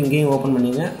 அதேமாதிரி இங்கேயும் ஓப்பன்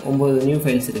பண்ணிங்க. 9 நியூ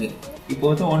ஃபைல்ஸ் இருக்குது. இப்போ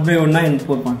வந்து 1 by 1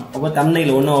 இம்போர்ட் பண்ணணும். அப்போ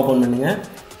தம்ப்நெயில் 1 ஓப்பன் பண்ணுங்கள்.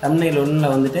 தம்ப்நெயில்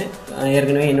 1 வந்துட்டு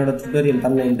ஏற்கனவே என்னோட டுட்டோரியல்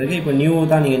தம்ப்நெயில் இருக்குது. இப்போ நியூ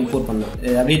தான் நீங்கள் இம்போர்ட் பண்ணணும்.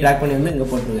 அப்படியே ட்ராக் பண்ணி வந்து இங்கே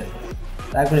போட்டுருங்க.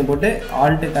 ட்ராக் பண்ணி போட்டு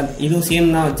இதுவும்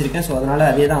சேம் தான் வச்சுருக்கேன். ஸோ அதனால்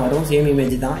அதே தான் வரும். சேம்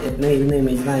இமேஜ் தான், ஏற்கனவே இருந்த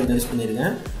இமேஜ் தான் இதை யூஸ்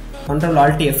பண்ணியிருக்கேன்.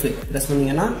 Ctrl+Alt+F ப்ரெஸ்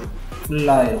பண்ணிங்கன்னா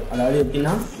ஃபுல்லாக ஆயிரும். அதாவது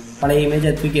எப்படின்னா பழைய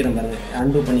இமேஜை தூக்கிடுறேன் பாருங்க.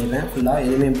 அன்டூ பண்ணிடுறேன். ஃபுல்லாக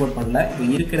எதுவுமே இம்போர்ட் பண்ணல. இப்போ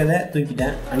இருக்கிறத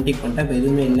தூக்கிட்டேன், அன்டிக் பண்ணிட்டேன். இப்போ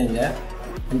எதுவுமே இல்லைங்க,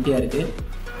 எம்டியாக இருக்குது.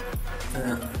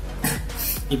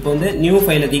 இப்போ வந்து நியூ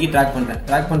ஃபைலை தூக்கி ட்ராக் பண்ணுறேன்.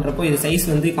 ட்ராக் பண்ணுறப்போ இது சைஸ்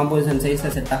வந்து காம்போசிஷன்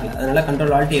சைஸில் செட் ஆகலை. அதனால்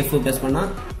Ctrl+Alt+F ப்ரெஸ்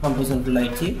பண்ணால் காம்போசிஷன் ஃபுல்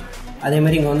ஆகிடுச்சு.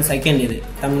 அதேமாதிரி இங்கே வந்து செகண்ட் இது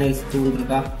தம்ப்நெயில்ஸ் டூல்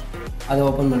இருக்கா, அதை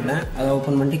ஓப்பன் பண்ணுறேன். அதை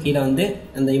ஓப்பன் பண்ணிட்டு கீழே வந்து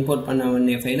அந்த இம்போர்ட் பண்ண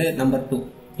வேண்டிய ஃபைலு நம்பர் 2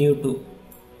 நியூ 2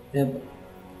 இதை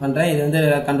பண்ணுறேன். இது வந்து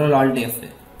Ctrl+Alt+F.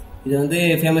 இது வந்து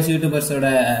ஃபேமஸ் யூடியூபர்ஸோட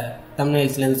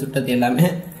தம்ப்நெயில்ஸ்லேருந்து சுட்டது எல்லாமே.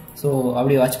 ஸோ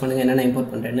அப்படியே வாட்ச் பண்ணுங்கள் என்னென்ன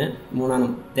இம்போர்ட் பண்ணுறேன்னு.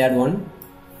 3rd one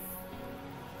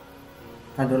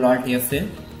Ctrl+Alt+F,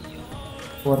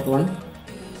 4th one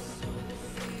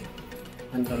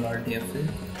Ctrl+Alt+F,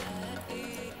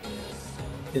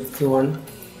 5th one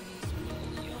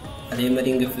அதே மாதிரி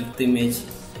இங்கே 5th image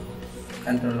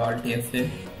Ctrl+Alt+F,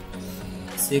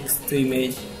 6th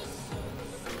image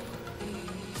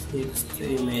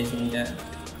இங்கே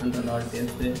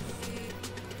Ctrl+Alt+F,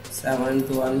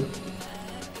 7th one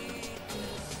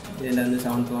இதில் வந்து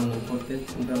 7th one போட்டு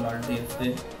Ctrl+Alt+F,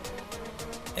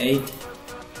 8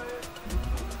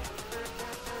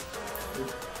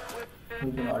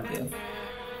 Ctrl+Alt+F,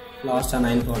 லாஸ்ட்டாக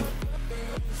 9th one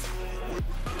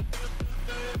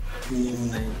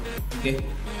 9. Okay,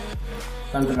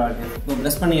 Ctrl+Alt+F. இப்போ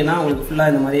ப்ரெஸ் பண்ணிங்கன்னா உங்களுக்கு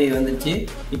ஃபுல்லாக இந்த மாதிரி வந்துடுச்சு.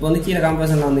 இப்போ வந்து கீழே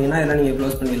காம்போசிஷனில் வந்தீங்கன்னா இதெல்லாம் நீங்கள்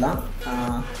க்ளோஸ் பண்ணிடலாம்.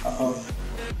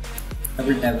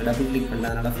 டபுள் கிளிக் பண்ணல,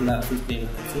 அதனால் ஃபுல் ஸ்க்ரீன்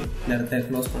வந்துச்சு. இந்த இடத்த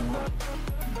க்ளோஸ் பண்ணலாம்.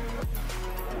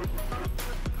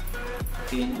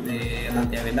 ஓகே, இது எல்லாம்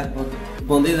தேவையில்லை. ஓகே,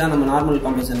 இப்போ வந்து இதுதான் நம்ம நார்மல்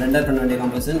காம்போசிஷன், ரெண்டர் பண்ண வேண்டிய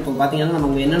காம்போசிஷன். இப்போ பார்த்தீங்கன்னா நம்ம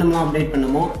அங்கே என்னென்னலாம் அப்டேட்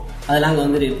பண்ணுமோ அதெல்லாம் அங்கே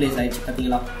வந்து ரீப்ளேஸ் ஆகிடுச்சு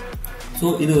பார்த்தீங்களா. ஸோ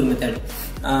இது ஒரு மெத்தட்.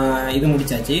 இது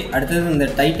முடிச்சாச்சு. அடுத்தது இந்த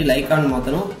டைட்டில் ஐக்கான்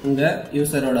மாற்றணும், உங்கள்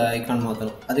யூசரோட ஐக்கான்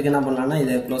மாற்றணும். அதுக்கு என்ன பண்ணலாம்னா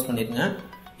இதை க்ளோஸ் பண்ணிடுங்க,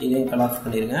 இதையும் கலாப்ஸ்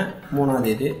பண்ணிடுங்க.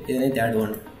 3வது இதுலேயும் 3rd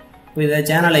one. இப்போ இதில்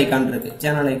சேனல் ஐக்கான் இருக்குது.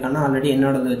 சேனல் ஐக்கான்னா ஆல்ரெடி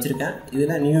என்னோடது வச்சுருக்கேன்.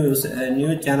 இதில் நியூ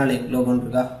சேனல் லோகோன்னு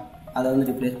இருக்கா, அதை வந்து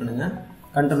ரிப்ளேஸ் பண்ணுங்கள்.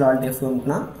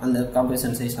 Ctrl+Alt+Fனா அந்த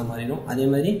காம்போசிஷன் சைஸாக மாறிடும். அதே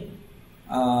மாதிரி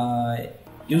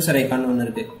யூசர் ஐக்கான் ஒன்று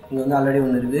இருக்குது. இங்கே வந்து ஆல்ரெடி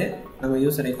ஒன்று இருக்குது. நம்ம நியூ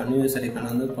யூசர் ஐக்கான்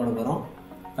வந்து போட போகிறோம்.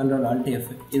 Ctrl+Alt+F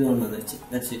இது ஒன்று வந்துச்சு.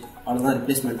 வச்சு அவ்வளோதான்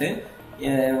ரிப்ளேஸ்மெண்ட்டு.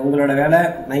 உங்களோட வேலை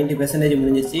 90%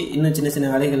 முடிஞ்சிச்சு. இன்னும் சின்ன சின்ன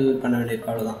வேலைகள் பண்ண வேண்டியிருக்கு,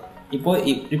 அவ்வளோதான்.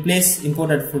 இப்போது ரிப்ளேஸ்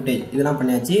இம்போர்ட்டட் ஃபுட்டேஜ் இதெல்லாம்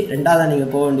பண்ணியாச்சு. ரெண்டாவதாக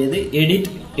நீங்கள் போக வேண்டியது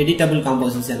எடிட்டபிள்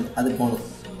காம்போசிஷன். அது போகணும்.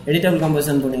 எடிட்டபிள்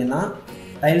காம்போசிஷன் போனீங்கன்னா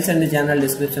டைல்ஸ் அண்ட் சேனல்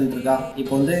டிஸ்கிரிப்ஷன் இருக்கா.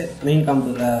 இப்போ வந்து மெயின்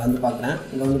காம்போஸில் வந்து பார்க்குறேன்.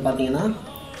 இங்கே வந்து பார்த்தீங்கன்னா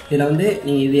இதில் வந்து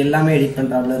நீங்கள் இது எல்லாமே எடிட்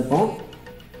பண்ணுறாப்புல இருக்கும்.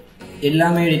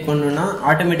 எல்லாமே எடிட் பண்ணணும்னா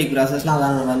ஆட்டோமேட்டிக் ப்ராசஸ்லாம்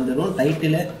அதான் வந்துடும்.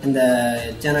 டைட்டில், இந்த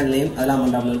சேனல் நேம் அதெல்லாம்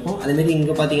பண்ணுறாமல் இருக்கும். அதேமாரி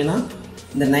இங்கே பார்த்தீங்கன்னா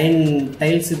இந்த 9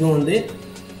 டைல்ஸுக்கும் வந்து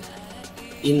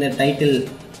இந்த டைட்டில்,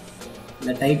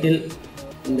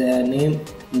 இந்த நேம்,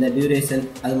 இந்த டியூரேஷன்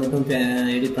அது மட்டும்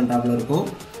எடிட் பண்ணுறாப்புல இருக்கும்.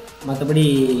 மற்றபடி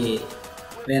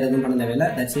வேறு எதுவும் பண்ண தேவையில்லை.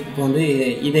 That's it. இப்போ வந்து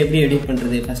இதை எப்படி எடிட்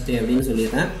பண்ணுறது ஃபஸ்ட்டு அப்படின்னு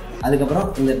சொல்லிடுறேன். அதுக்கப்புறம்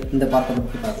இந்த பார்ட்டை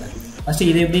பற்றி பார்க்குறேன். ஃபஸ்ட்டு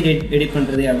இதை எப்படி எடிட்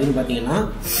பண்ணுறது அப்படின்னு பார்த்தீங்கன்னா,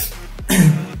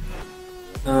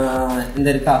 இந்த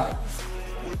இருக்கா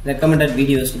ரெக்கமெண்டட்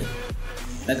வீடியோஸ்,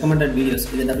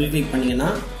 இதை டபுள் கிளிக் பண்ணிங்கன்னா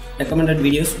ரெக்கமெண்டட்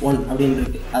வீடியோஸ் 1 அப்படின்னு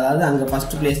இருக்குது. அதாவது அங்கே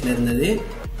ஃபஸ்ட் பிளேஸில் இருந்தது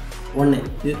 1,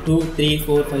 இது 2, 3,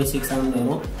 4, 5, 6, 7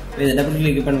 வரும். இதை டபுள்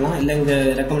கிளிக் பண்ணலாம். இல்லை இங்கே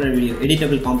ரெக்கமெண்டட் வீடியோ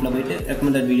எடிட்டபிள் காம்பில் போயிட்டு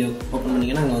ரெக்கமெண்டட் வீடியோ ஓப்பன்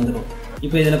பண்ணிங்கன்னா அங்கே வந்துடும்.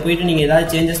 இப்போ இதில் போயிட்டு நீங்கள் ஏதாவது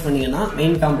சேஞ்சஸ் பண்ணிங்கன்னா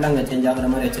மெயின் காம்பில் அங்கே சேஞ்ச் ஆகிற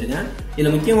மாதிரி வச்சுருக்கேன்.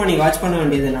 இதில் முக்கியமாக நீங்கள் வாட்ச் பண்ண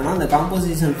வேண்டியது என்னென்னா, அந்த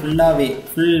காம்போசிஷன்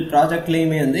ஃபுல்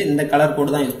ப்ராஜெக்ட்லேயுமே வந்து இந்த கலர்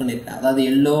கோடு தான் யூஸ் பண்ணியிருக்கேன். அதாவது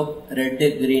எல்லோ, ரெட்டு,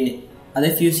 க்ரீனு, அதே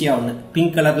ஃபியூசியா ஒன்று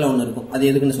பிங்க் கலரில் ஒன்று இருக்கும். அது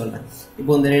எதுக்குன்னு சொல்கிறேன்.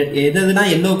 இப்போ இந்த எதுனா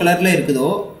எல்லோ கலரில் இருக்குதோ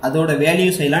அதோட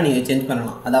வேல்யூஸ் எல்லாம் நீங்கள் சேஞ்ச்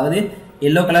பண்ணலாம். அதாவது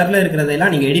எல்லோ கலரில்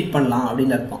இருக்கிறதெல்லாம் நீங்கள் எடிட் பண்ணலாம்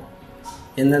அப்படின்னு அர்த்தம்.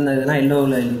 எந்தெந்த இதெல்லாம்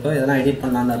எல்லோவில் இருக்கோ இதெல்லாம் எடிட்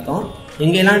பண்ணலான்னு அர்த்தம்.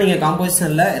 எங்கெல்லாம் நீங்கள்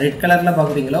காம்போசிஷனில் ரெட் கலரில்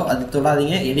பார்க்குறீங்களோ அது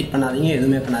தொடாதீங்க, எடிட் பண்ணாதீங்க,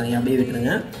 எதுவுமே பண்ணாதீங்க, அப்படியே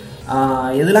விட்டுருங்க.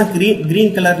 எதெல்லாம்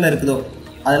க்ரீன் கலரில் இருக்குதோ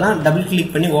அதெல்லாம் டபுள்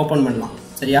கிளிக் பண்ணி ஓப்பன் பண்ணலாம்.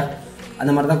 சரியா?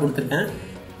 அந்த மாதிரி தான் கொடுத்துருக்கேன்.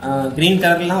 க்ரீன்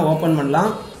கலர்லாம் ஓப்பன் பண்ணலாம்,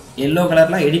 எல்லோ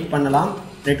கலர்லாம் எடிட் பண்ணலாம்,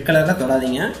 ரெட் கலரில்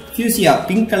தொடாதீங்க. ஃபியூசியா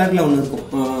பிங்க் கலரில் ஒன்று இருக்கும்,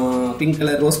 பிங்க்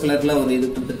கலர் ரோஸ் கலரில் ஒரு இது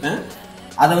கொடுத்துருப்பேன்.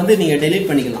 அதை வந்து நீங்கள் டெலீட்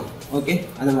பண்ணிக்கலாம். ஓகே,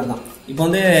 அந்த மாதிரி தான். இப்போ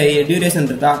வந்து டியூரேஷன்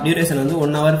இருக்கா, டியூரேஷன் வந்து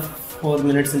 1 hour 4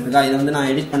 minutes இருக்கா. இதை வந்து நான்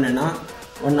எடிட் பண்ணேன்னா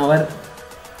 1 hour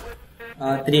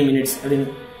 3 minutes அப்படின்னு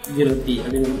 03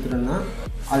 அப்படின்னு கொடுத்துட்டோம்னா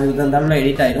அதுக்கு தகுந்தாப்புல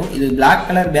எடிட் ஆயிடும். இது பிளாக்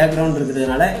கலர் பேக்ரவுண்ட்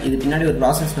இருக்கிறதுனால இது பின்னாடி ஒரு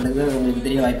ப்ராசஸ் நடக்குது, உங்களுக்கு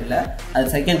தெரிய வாய்ப்பு இல்லை. அது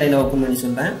செகண்ட் டைல ஓப்பன் பண்ணி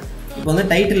சொல்கிறேன். இப்போ வந்து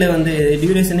டைட்டில் வந்து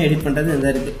டியூரேஷன் எடிட் பண்ணுறது இந்த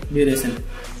இருக்குது டியூரேஷன்.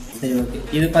 சரி, ஓகே.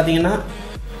 இது பார்த்தீங்கன்னா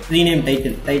ரீநேம்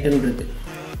டைட்டில் இருக்கு.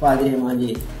 இப்போ அதே மாதிரி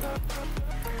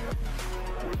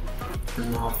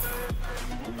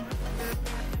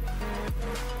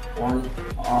one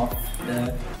of the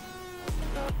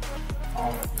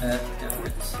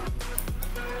effects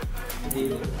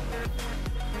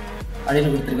அப்படின்னு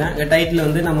கொடுத்துருக்கேன். டைட்டில்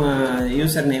வந்து நம்ம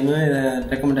யூசர் நேமு,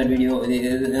 ரெக்கமெண்டட் வீடியோ, இது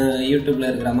யூடியூப்ல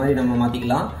இருக்கிற மாதிரி நம்ம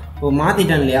மாற்றிக்கலாம். இப்போ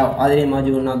மாற்றிட்டேன் இல்லையா, அதே மாதிரி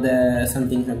 1 of the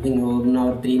something 1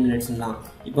 hour 3 minutes தான்.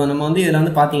 இப்போ நம்ம வந்து இதில்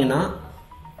வந்து பார்த்தீங்கன்னா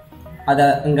அதை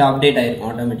இங்கே அப்டேட் ஆகிருக்கும்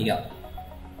ஆட்டோமேட்டிக்காக.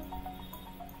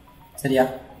 சரியா?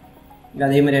 இங்கே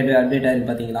அதே மாதிரி அப்டேட் ஆகிருக்கு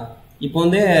பார்த்தீங்களா? இப்போ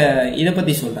வந்து இதை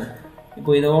பற்றி சொல்கிறேன்.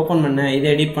 இப்போ இதை ஓப்பன் பண்ணேன், இதை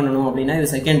எடிட் பண்ணணும் அப்படின்னா இது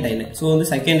செகண்ட் டைல். ஸோ வந்து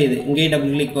செகண்ட் இது இங்கேயே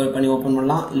டபுள் கிளிக் பண்ணி ஓப்பன்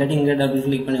பண்ணலாம், இல்லாட்டி இங்கே டபுள்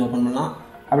கிளிக் பண்ணி ஓப்பன் பண்ணலாம்.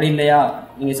 அப்படி இல்லையா,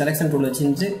 நீங்கள் செலெக்ஷன் டூல்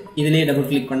வச்சுட்டு இதிலேயே டபுள்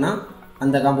கிளிக் பண்ணால்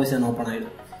அந்த காம்போசிஷன் ஓப்பன்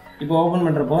ஆகிடும். இப்போ ஓப்பன்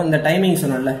பண்ணுறப்போ இந்த டைமிங்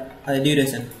சொன்னல, அது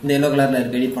டியூரேஷன் இந்த எல்லோ கலரில்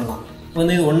இருக்குது, எடிட் பண்ணலாம். இப்போ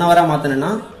வந்து இது 1 hour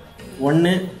மாற்றணுன்னா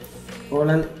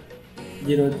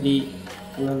 1:03:3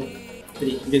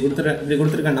 இப்படி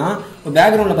கொடுத்துருக்கேன்னா, இப்போ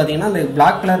பேக்ரவுண்டில் பார்த்தீங்கன்னா இந்த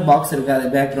பிளாக் கலர் பாக்ஸ் இருக்குது, அது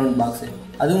பேக்ரவுண்ட் பாக்ஸ்,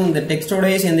 அதுவும் இந்த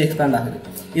டெக்ஸ்டோடயே சேர்ந்து எக்ஸ்பேண்ட் ஆகுது.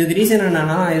 இதுக்கு ரீசன்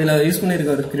என்னன்னா, இதில் யூஸ் பண்ணியிருக்க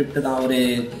ஒரு ஸ்கிரிப்ட் தான், ஒரு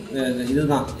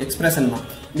இதுதான் எக்ஸ்பிரஷன் தான்.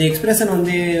 இந்த எக்ஸ்பிரஷன்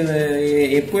வந்து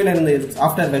எப்போயில இருந்து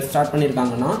ஆஃப்டர் எஃபெக்ட்ஸ் ஸ்டார்ட்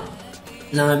பண்ணியிருக்காங்கன்னா,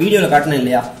 நான் வீடியோவில் காட்டினேன்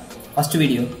இல்லையா, ஃபர்ஸ்ட்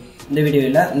வீடியோ, இந்த வீடியோ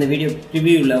இல்லை, இந்த வீடியோ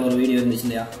ப்ரிவியூவில் ஒரு வீடியோ இருந்துச்சு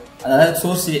இல்லையா, அதாவது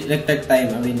SourceRectAtTime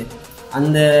அப்படின்னு,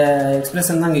 அந்த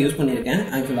எக்ஸ்பிரஷன் தான் இங்கே யூஸ் பண்ணியிருக்கேன்.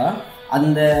 ஆக்சுவலாக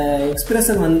அந்த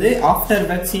எக்ஸ்பிரஷன் வந்து ஆஃப்டர்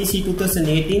எஃபெக்ட் CC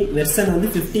 2018 வெர்ஷன் வந்து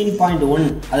 15.1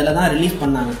 அதில் தான் ரிலீஸ்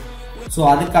பண்ணாங்க. ஸோ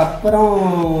அதுக்கப்புறம்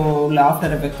உள்ள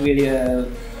ஆஃப்டர் எஃபெக்ட் வீடியோ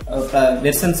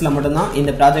வெர்ஷன்ஸில் மட்டும்தான்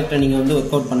இந்த ப்ராஜெக்டை நீங்கள் வந்து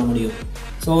ஒர்க் அவுட் பண்ண முடியும்.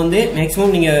 ஸோ வந்து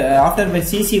மேக்ஸிமம் நீங்கள் ஆஃப்டர்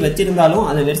எஃபெக்ட் CC வச்சிருந்தாலும்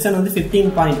அந்த வெர்ஷன் வந்து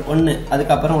 15.1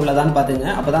 அதுக்கப்புறம் உள்ளதான்னு பார்த்துங்க.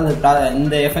 அப்போ தான்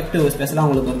இந்த எஃபெக்ட் ஸ்பெஷலாக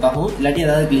உங்களுக்கு ஒர்க் ஆகும், இல்லாட்டி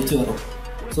ஏதாவது கிளிச்சு வரும்.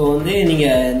 ஸோ வந்து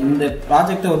நீங்கள் இந்த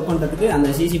ப்ராஜெக்டை ஒர்க் பண்ணுறதுக்கு அந்த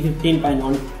CC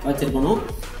 15.1 வச்சுருக்கணும்.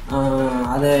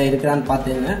 அதை இருக்கிறான்னு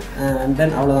பார்த்துங்க. அண்ட்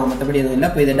தென் அவ்வளோதான், மற்றபடி எதுவும் இல்லை.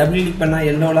 இப்போ இதை டபுள் கிளிக் பண்ணால்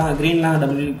எல்லோலாம் க்ரீன்லாம்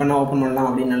டபுள் கிளிக் பண்ணால் ஓப்பன் பண்ணலாம்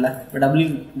அப்படின்னு இல்லை. இப்போ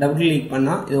டபுள் கிளிக்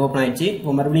பண்ணால் இது ஓப்பன் ஆகிடுச்சு. இப்போ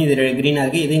மறுபடியும் இது க்ரீனாக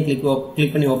இருக்குது, இதையும்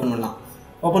கிளிக் பண்ணி ஓப்பன் பண்ணலாம்.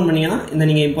 ஓப்பன் பண்ணிங்கன்னா இந்த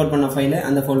நீங்கள் இம்போர்ட் பண்ண ஃபைலு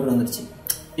அந்த ஃபோல்டர் வந்துருச்சு.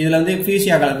 இதில் வந்து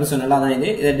ஃபியூசியா கலர்னு சொன்னால தான் இது.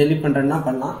 இதை டெலிட் பண்ணுறேன்னா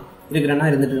பண்ணலாம், இருக்கிறேன்னா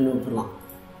இருந்துட்டு விட்டுடலாம்.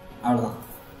 அவ்வளோதான்,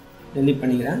 டெலிட்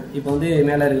பண்ணிக்கிறேன். இப்போ வந்து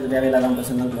மேலே இருக்கிற தேவையில்லாத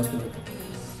பர்சன் தான் க்ளோஸ் பண்ணிக்கிறேன்.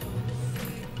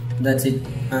 That's it.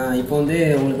 இப்போ வந்து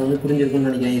உங்களுக்கு வந்து புரிஞ்சிருக்குன்னு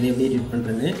நினைக்கிறேன் இது எப்படி எடிட்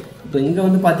பண்ணுறேன்னு. இப்போ இங்கே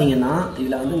வந்து பார்த்தீங்கன்னா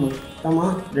இதில் வந்து மொத்தமாக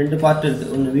 2 பார்ட்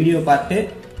இருக்குது. ஒன்று வீடியோ பார்ட்டு,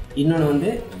 இன்னொன்று வந்து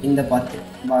இந்த பார்ட்டு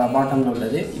பாட்டமில்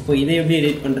உள்ளது. இப்போ இதை எப்படி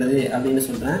எடிட் பண்ணுறது அப்படின்னு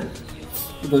சொல்கிறேன்.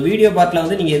 இப்போ வீடியோ பார்ட்டில்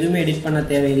வந்து நீங்கள் எதுவுமே எடிட் பண்ண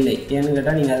தேவையில்லை. ஏன்னு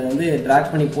கேட்டால் நீங்கள் அதை வந்து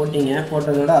ட்ராக் பண்ணி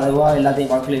போட்டதோட அதுவாக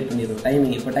எல்லாத்தையும் கால்குலேட் பண்ணிடுவோம்.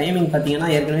 டைமிங் இப்போ டைமிங் பார்த்தீங்கன்னா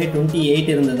ஏற்கனவே 28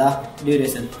 இருந்ததா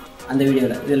டியூரேஷன், அந்த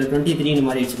வீடியோவில் இதில் 23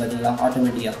 மாறிடுச்சு பார்த்தீங்களா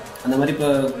ஆட்டோமேட்டிக்காக. அந்த மாதிரி இப்போ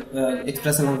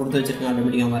எக்ஸ்பிரஷன்லாம் கொடுத்து வச்சுருக்கேன்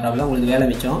ஆட்டோமேட்டிக்காக மாறாவில் உங்களுக்கு வேலை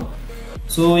மிச்சம்.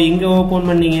 ஸோ இங்கே ஓப்பன்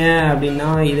பண்ணீங்க அப்படின்னா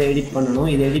இதை எடிட் பண்ணணும்.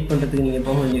 இதை எடிட் பண்ணுறதுக்கு நீங்கள்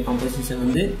போக வேண்டிய காம்போசிஷன்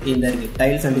வந்து இந்த இருக்குது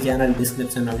டைல்ஸ் அண்ட் சேனல்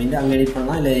டிஸ்கிரிப்ஷன் அப்படின்ட்டு அங்கே எடிட்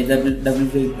பண்ணலாம். இல்லை டபுள்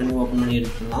கிளிக் பண்ணி ஓப்பன் பண்ணி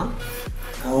எடிட் பண்ணலாம்.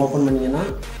 ஓப்பன் பண்ணிங்கன்னா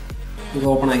இது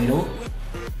ஓப்பன் ஆகிடும்.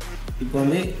 இப்போ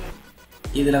வந்து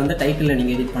இதில் வந்து டைட்டிலில்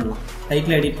நீங்கள் எடிட் பண்ணலாம்.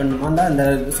 டைட்டில் எடிட் பண்ணணும்னா அந்த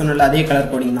சொன்னல அதே கலர்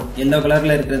கோடிங் தான். எல்லோ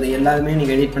கலரில் இருக்கிறது எல்லாருமே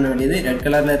நீங்கள் எடிட் பண்ண வேண்டியது. ரெட்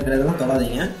கலரில் இருக்கிறதெல்லாம்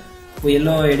தொடாதீங்க. இப்போ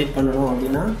எல்லோ எடிட் பண்ணணும்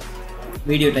அப்படின்னா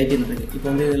வீடியோ டைட்டில் இருக்குது. இப்போ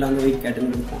வந்து இதில் வந்து ஒயிட்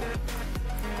கேட்டுன்னு இருக்கும்.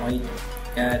 ஒயிட்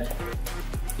கேட்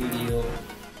வீடியோ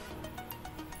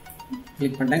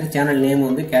கிளிக் பண்ணிட்டேன். சேனல் நேம்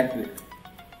வந்து கேட்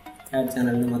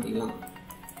சேனல்னு மாற்றிக்கலாம்.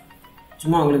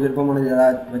 சும்மா உங்களுக்கு விருப்பமானது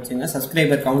ஏதாவது வச்சுங்க.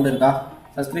 சப்ஸ்கிரைபர் கவுண்ட் இருக்கா?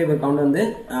 சப்ஸ்கிரைபர் கவுண்ட் வந்து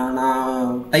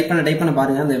நான் டைப் பண்ண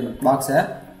பாருங்கள். அந்த பாக்ஸை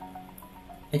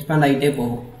எக்ஸ்பேண்ட் ஆகிட்டே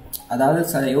போகும்.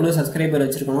 அதாவது எவ்வளோ சப்ஸ்கிரைபர்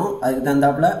வச்சுருக்கணும் அதுக்கு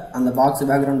தகுந்தாப்புல அந்த பாக்ஸ்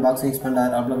பேக்ரவுண்ட் பாக்ஸ் எக்ஸ்பேண்ட்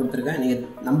ஆகிறாப்புல கொடுத்துருக்கேன். நீங்கள்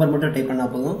நம்பர் மட்டும் டைப்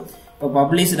பண்ணால் போதும். இப்போ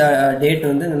பப்ளிஷ் டேட்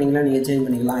வந்து நீங்கள் சேஞ்ச்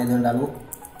பண்ணிக்கலாம். எது வேண்டாலும்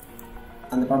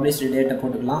அந்த பப்ளிஷ்டு டேட்டை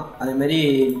போட்டுக்கலாம். அதேமாரி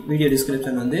வீடியோ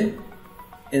டிஸ்கிரிப்ஷன் வந்து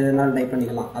எதுனாலும் டைப்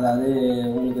பண்ணிக்கலாம். அதாவது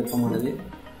உங்களுக்கு விருப்பமானது.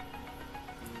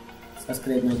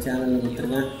 சப்ஸ்கிரைப் மை சேனலில்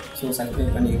கொடுத்துருக்கேன். ஸோ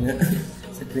சப்ஸ்கிரைப் பண்ணிக்கோங்க.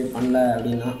 சப்ஸ்கிரைப் பண்ணல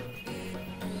அப்படின்னா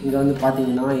இங்கே வந்து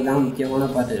பார்த்தீங்கன்னா இதான் முக்கியமான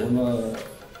பாட்டு, ரொம்ப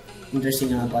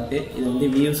இன்ட்ரெஸ்டிங்கான பாட்டு. இது வந்து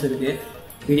வியூஸ் இருக்குது.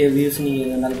 வீடியோ வியூஸ் நீங்கள்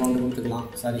எது வேணாலும் கவுண்ட் கொடுத்துக்கலாம்.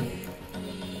 சாரி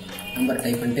நம்பர்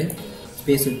டைப் பண்ணிட்டு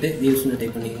ஸ்பேஸ் விட்டு வியூஸ்னு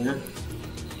டைப் பண்ணிக்கோங்க.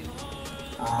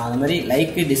 அது மாதிரி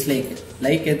லைக்கு டிஸ்லைக்கு,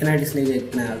 லைக் எத்தனை டிஸ்லைக்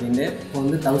எத்தனை அப்படின்ட்டு இப்போ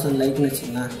வந்து 1000 லைக்னு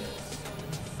வச்சுக்கலாம்.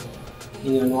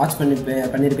 நீங்கள் ஒன்று வாட்ச்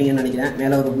பண்ணியிருப்பீங்கன்னு நினைக்கிறேன்.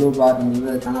 மேலே ஒரு ப்ளூ பார் இருந்தது,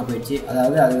 அது காணா போயிடுச்சு.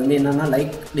 அதாவது அது வந்து என்னென்னா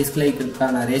லைக்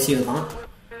டிஸ்லைக்குக்கான ரேஷியோ தான்.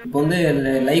 இப்போ வந்து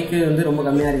லைக்கு வந்து ரொம்ப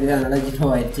கம்மியாக இருக்குது, அதனால் 0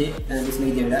 ஆயிடுச்சு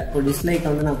டிஸ்லைக்கை விட. இப்போ டிஸ்லைக்கை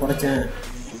வந்து நான் குறைச்சேன்,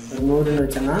 ஒரு 100ன்னு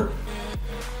வச்சேன்னா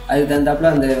அதுக்கு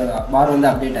தகுந்தாப்புல அந்த பார் வந்து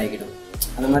அப்டேட் ஆகிடும்.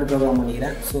 அந்த மாதிரி ப்ரோக்ராம்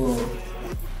பண்ணிக்கிறேன். ஸோ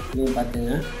நீங்கள்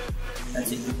பார்த்துங்க.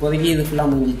 டச்சு இப்போதைக்கு இது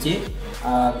ஃபுல்லாக முடிஞ்சிச்சு.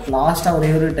 லாஸ்ட்டாக ஒரே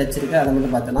ஒரு டச் இருக்குது, அதை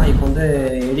மட்டும் பார்த்துலாம். இப்போ வந்து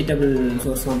எடிட்டபிள்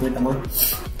சோர்ஸ்லாம் போயிட்டோமா.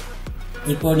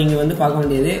 இப்போது நீங்கள் வந்து பார்க்க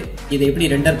வேண்டியது இதை எப்படி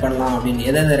ரெண்டர் பண்ணலாம் அப்படின்னு.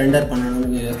 எதை ரெண்டர்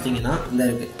பண்ணணும்னு யோசிச்சிங்கன்னா இந்த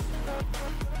இருக்குது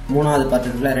 3வது பார்ட்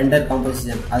இருக்குல்ல ரெண்டர்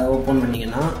காம்போசிஷன். அதை ஓப்பன்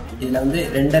பண்ணிங்கன்னா இதில் வந்து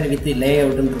ரெண்டர் வித் லே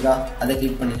அவுட்டுன்னு இருக்கா, அதை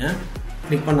கிளிக் பண்ணுங்கள்.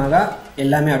 கிளிக் பண்ணாக்கா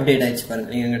எல்லாமே அப்டேட் ஆகிடுச்சு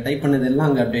பாருங்கள். நீங்கள் அங்கே டைப் பண்ணது எல்லாம்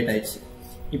அங்கே அப்டேட் ஆகிடுச்சு.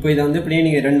 இப்போ இதை வந்து இப்படியே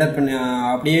நீங்கள் ரெண்டர் பண்ணி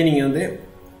அப்படியே நீங்கள் வந்து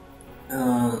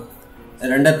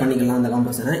ரெண்டர் பண்ணிக்கலாம் அந்த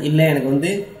காம்போசிஷனை. இல்லை எனக்கு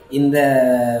வந்து இந்த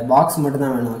பாக்ஸ்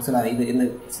மட்டும்தான் வேணும், ஆக்சுவலாக இது இந்த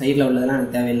சைடில் உள்ளதெல்லாம்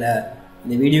எனக்கு தேவையில்லை,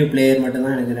 இந்த வீடியோ பிளேயர்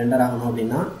மட்டும்தான் எனக்கு ரெண்டர் ஆகணும்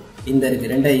அப்படின்னா இந்த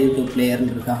இருக்குது ரெண்டர் யூடியூப்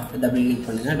பிளேயர்னு இருக்கா, டபுள் கிளிக்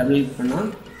பண்ணுங்கள். டபுள் கிளிக் பண்ணால்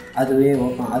அதுவே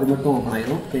அது மட்டும் ஓப்பன்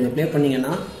ஆகிடும். இப்போ இதை ப்ளே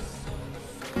பண்ணிங்கன்னா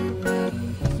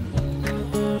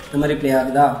இந்த மாதிரி ப்ளே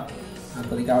ஆகுதா.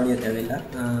 அப்போதைக்கு ஆடியோ தேவையில்லை.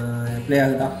 ப்ளே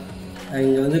ஆகுதா.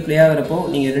 இங்கே வந்து ப்ளே ஆகிறப்போ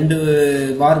நீங்கள் 2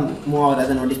 பார் மூவ்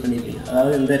ஆகிறத நோட்டீஸ் பண்ணியிருப்பீங்க.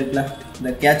 அதாவது இந்த இருக்குல்ல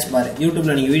இந்த கேட்ச் பார்,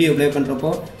 யூடியூப்பில் நீங்கள் வீடியோ ப்ளே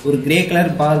பண்ணுறப்போ ஒரு கிரே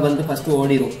கலர் பார் வந்து ஃபஸ்ட்டு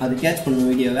ஓடிடும், அது கேட்ச்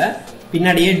பண்ணும் வீடியோவை.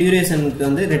 பின்னாடியே டியூரேஷனுக்கு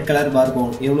வந்து ரெட் கலர் பார்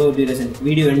போகும், எவ்வளோ டியூரேஷன்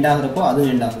வீடியோ எண்ட் ஆகிறப்போ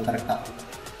அதுவும் எண்ட் ஆகும் கரெக்டாக.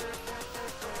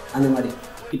 அந்த மாதிரி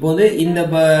இப்போ வந்து இந்த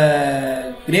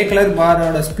கிரே கலர்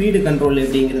பாரோட ஸ்பீடு கண்ட்ரோல்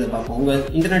எப்படிங்கிறத பார்ப்போம். உங்கள்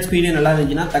இன்டர்நெட் ஸ்பீடு நல்லா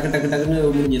இருந்துச்சுன்னா டக்குன்னு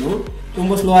முடிஞ்சிடும்.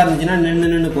 ரொம்ப ஸ்லோவாக இருந்துச்சுன்னா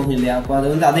நின்று போகும் இல்லையா. அப்போ அதை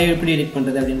வந்து அதை எப்படி எடிட்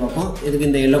பண்ணுறது அப்படின்னு பார்ப்போம். இதுக்கு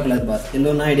இந்த எல்லோ கலர் பார்,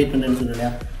 எல்லோனா எடிட் பண்ணுறேன்னு சொன்னேன்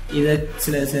இல்லையா. இதை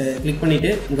கிளிக்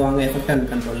பண்ணிவிட்டு இங்கே வாங்க எஃபெக்ட் அண்ட்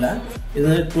கண்ட்ரோலில் இது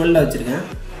வந்து 12 வச்சுருக்கேன்.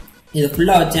 இதை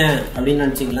ஃபுல்லாக வச்சேன் அப்படின்னு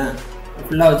நினச்சிங்களேன்.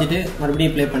 ஃபுல்லாக வச்சுட்டு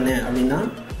மறுபடியும் ப்ளே பண்ணேன் அப்படின்னா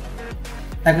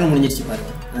டக்குன்னு முடிஞ்சிருச்சு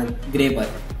பாருங்கள் கிரே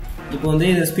பார். இப்போ வந்து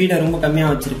இந்த ஸ்பீடை ரொம்ப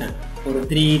கம்மியாக வச்சுருக்கேன், ஒரு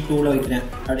 3:2 வைக்கிறேன்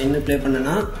அப்படின்னு ப்ளே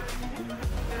பண்ணேன்னா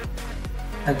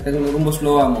டக்குன்னு ரொம்ப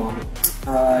ஸ்லோவாக ஆகும்.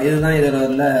 இதுதான் இதில்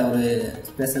உள்ள ஒரு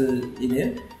ஸ்பெஷல் இது.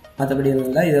 மற்றபடி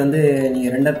இல்லை, இதை வந்து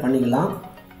நீங்கள் ரெண்டர் பண்ணிக்கலாம்.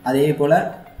 அதே போல்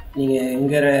நீங்கள்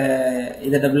எங்கே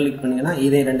இதை டபுள் கிளிக் பண்ணிங்கன்னா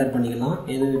இதை ரெண்டர் பண்ணிக்கலாம்.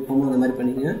 எது விருப்பமோ அந்த மாதிரி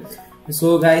பண்ணிக்கங்க. ஸோ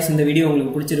காய்ஸ், இந்த வீடியோ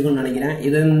உங்களுக்கு பிடிச்சிருக்குன்னு நினைக்கிறேன்.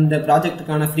 இந்த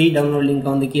ப்ராஜெக்ட்டுக்கான ஃப்ரீ டவுன்லோட்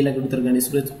லிங்க் வந்து கீழே கொடுத்துருக்கேன்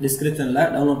டிஸ்கிரிப்ஷனில்,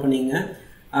 டவுன்லோட் பண்ணிங்க.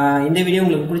 இந்த வீடியோ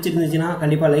உங்களுக்கு பிடிச்சிருந்துச்சுன்னா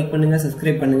கண்டிப்பாக லைக் பண்ணுங்கள்,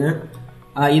 சப்ஸ்கிரைப் பண்ணுங்கள்.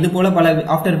 இது போல் பல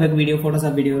ஆஃப்டர் எஃபெக்ட் வீடியோ,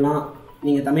 ஃபோட்டோஷாப் வீடியோலாம்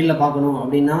நீங்கள் தமிழில் பார்க்கணும்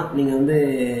அப்படின்னா நீங்கள் வந்து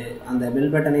அந்த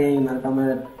பெல் பட்டனை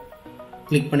மறக்காமல்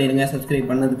கிளிக் பண்ணிடுங்க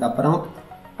சப்ஸ்கிரைப் பண்ணதுக்கப்புறம்.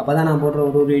 அப்போ தான் நான் போடுற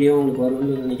ஒரு வீடியோ உங்களுக்கு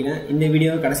வரும்னு நினைக்கிறேன். இந்த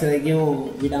வீடியோ கடைசி வரைக்கும்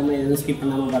விடாமல் எதுவும் ஸ்கிப்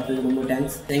பண்ணாமல் பார்த்தது ரொம்ப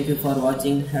தேங்க்ஸ். தேங்க்யூ ஃபார்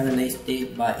வாட்சிங். Have a nice day.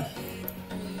 Bye.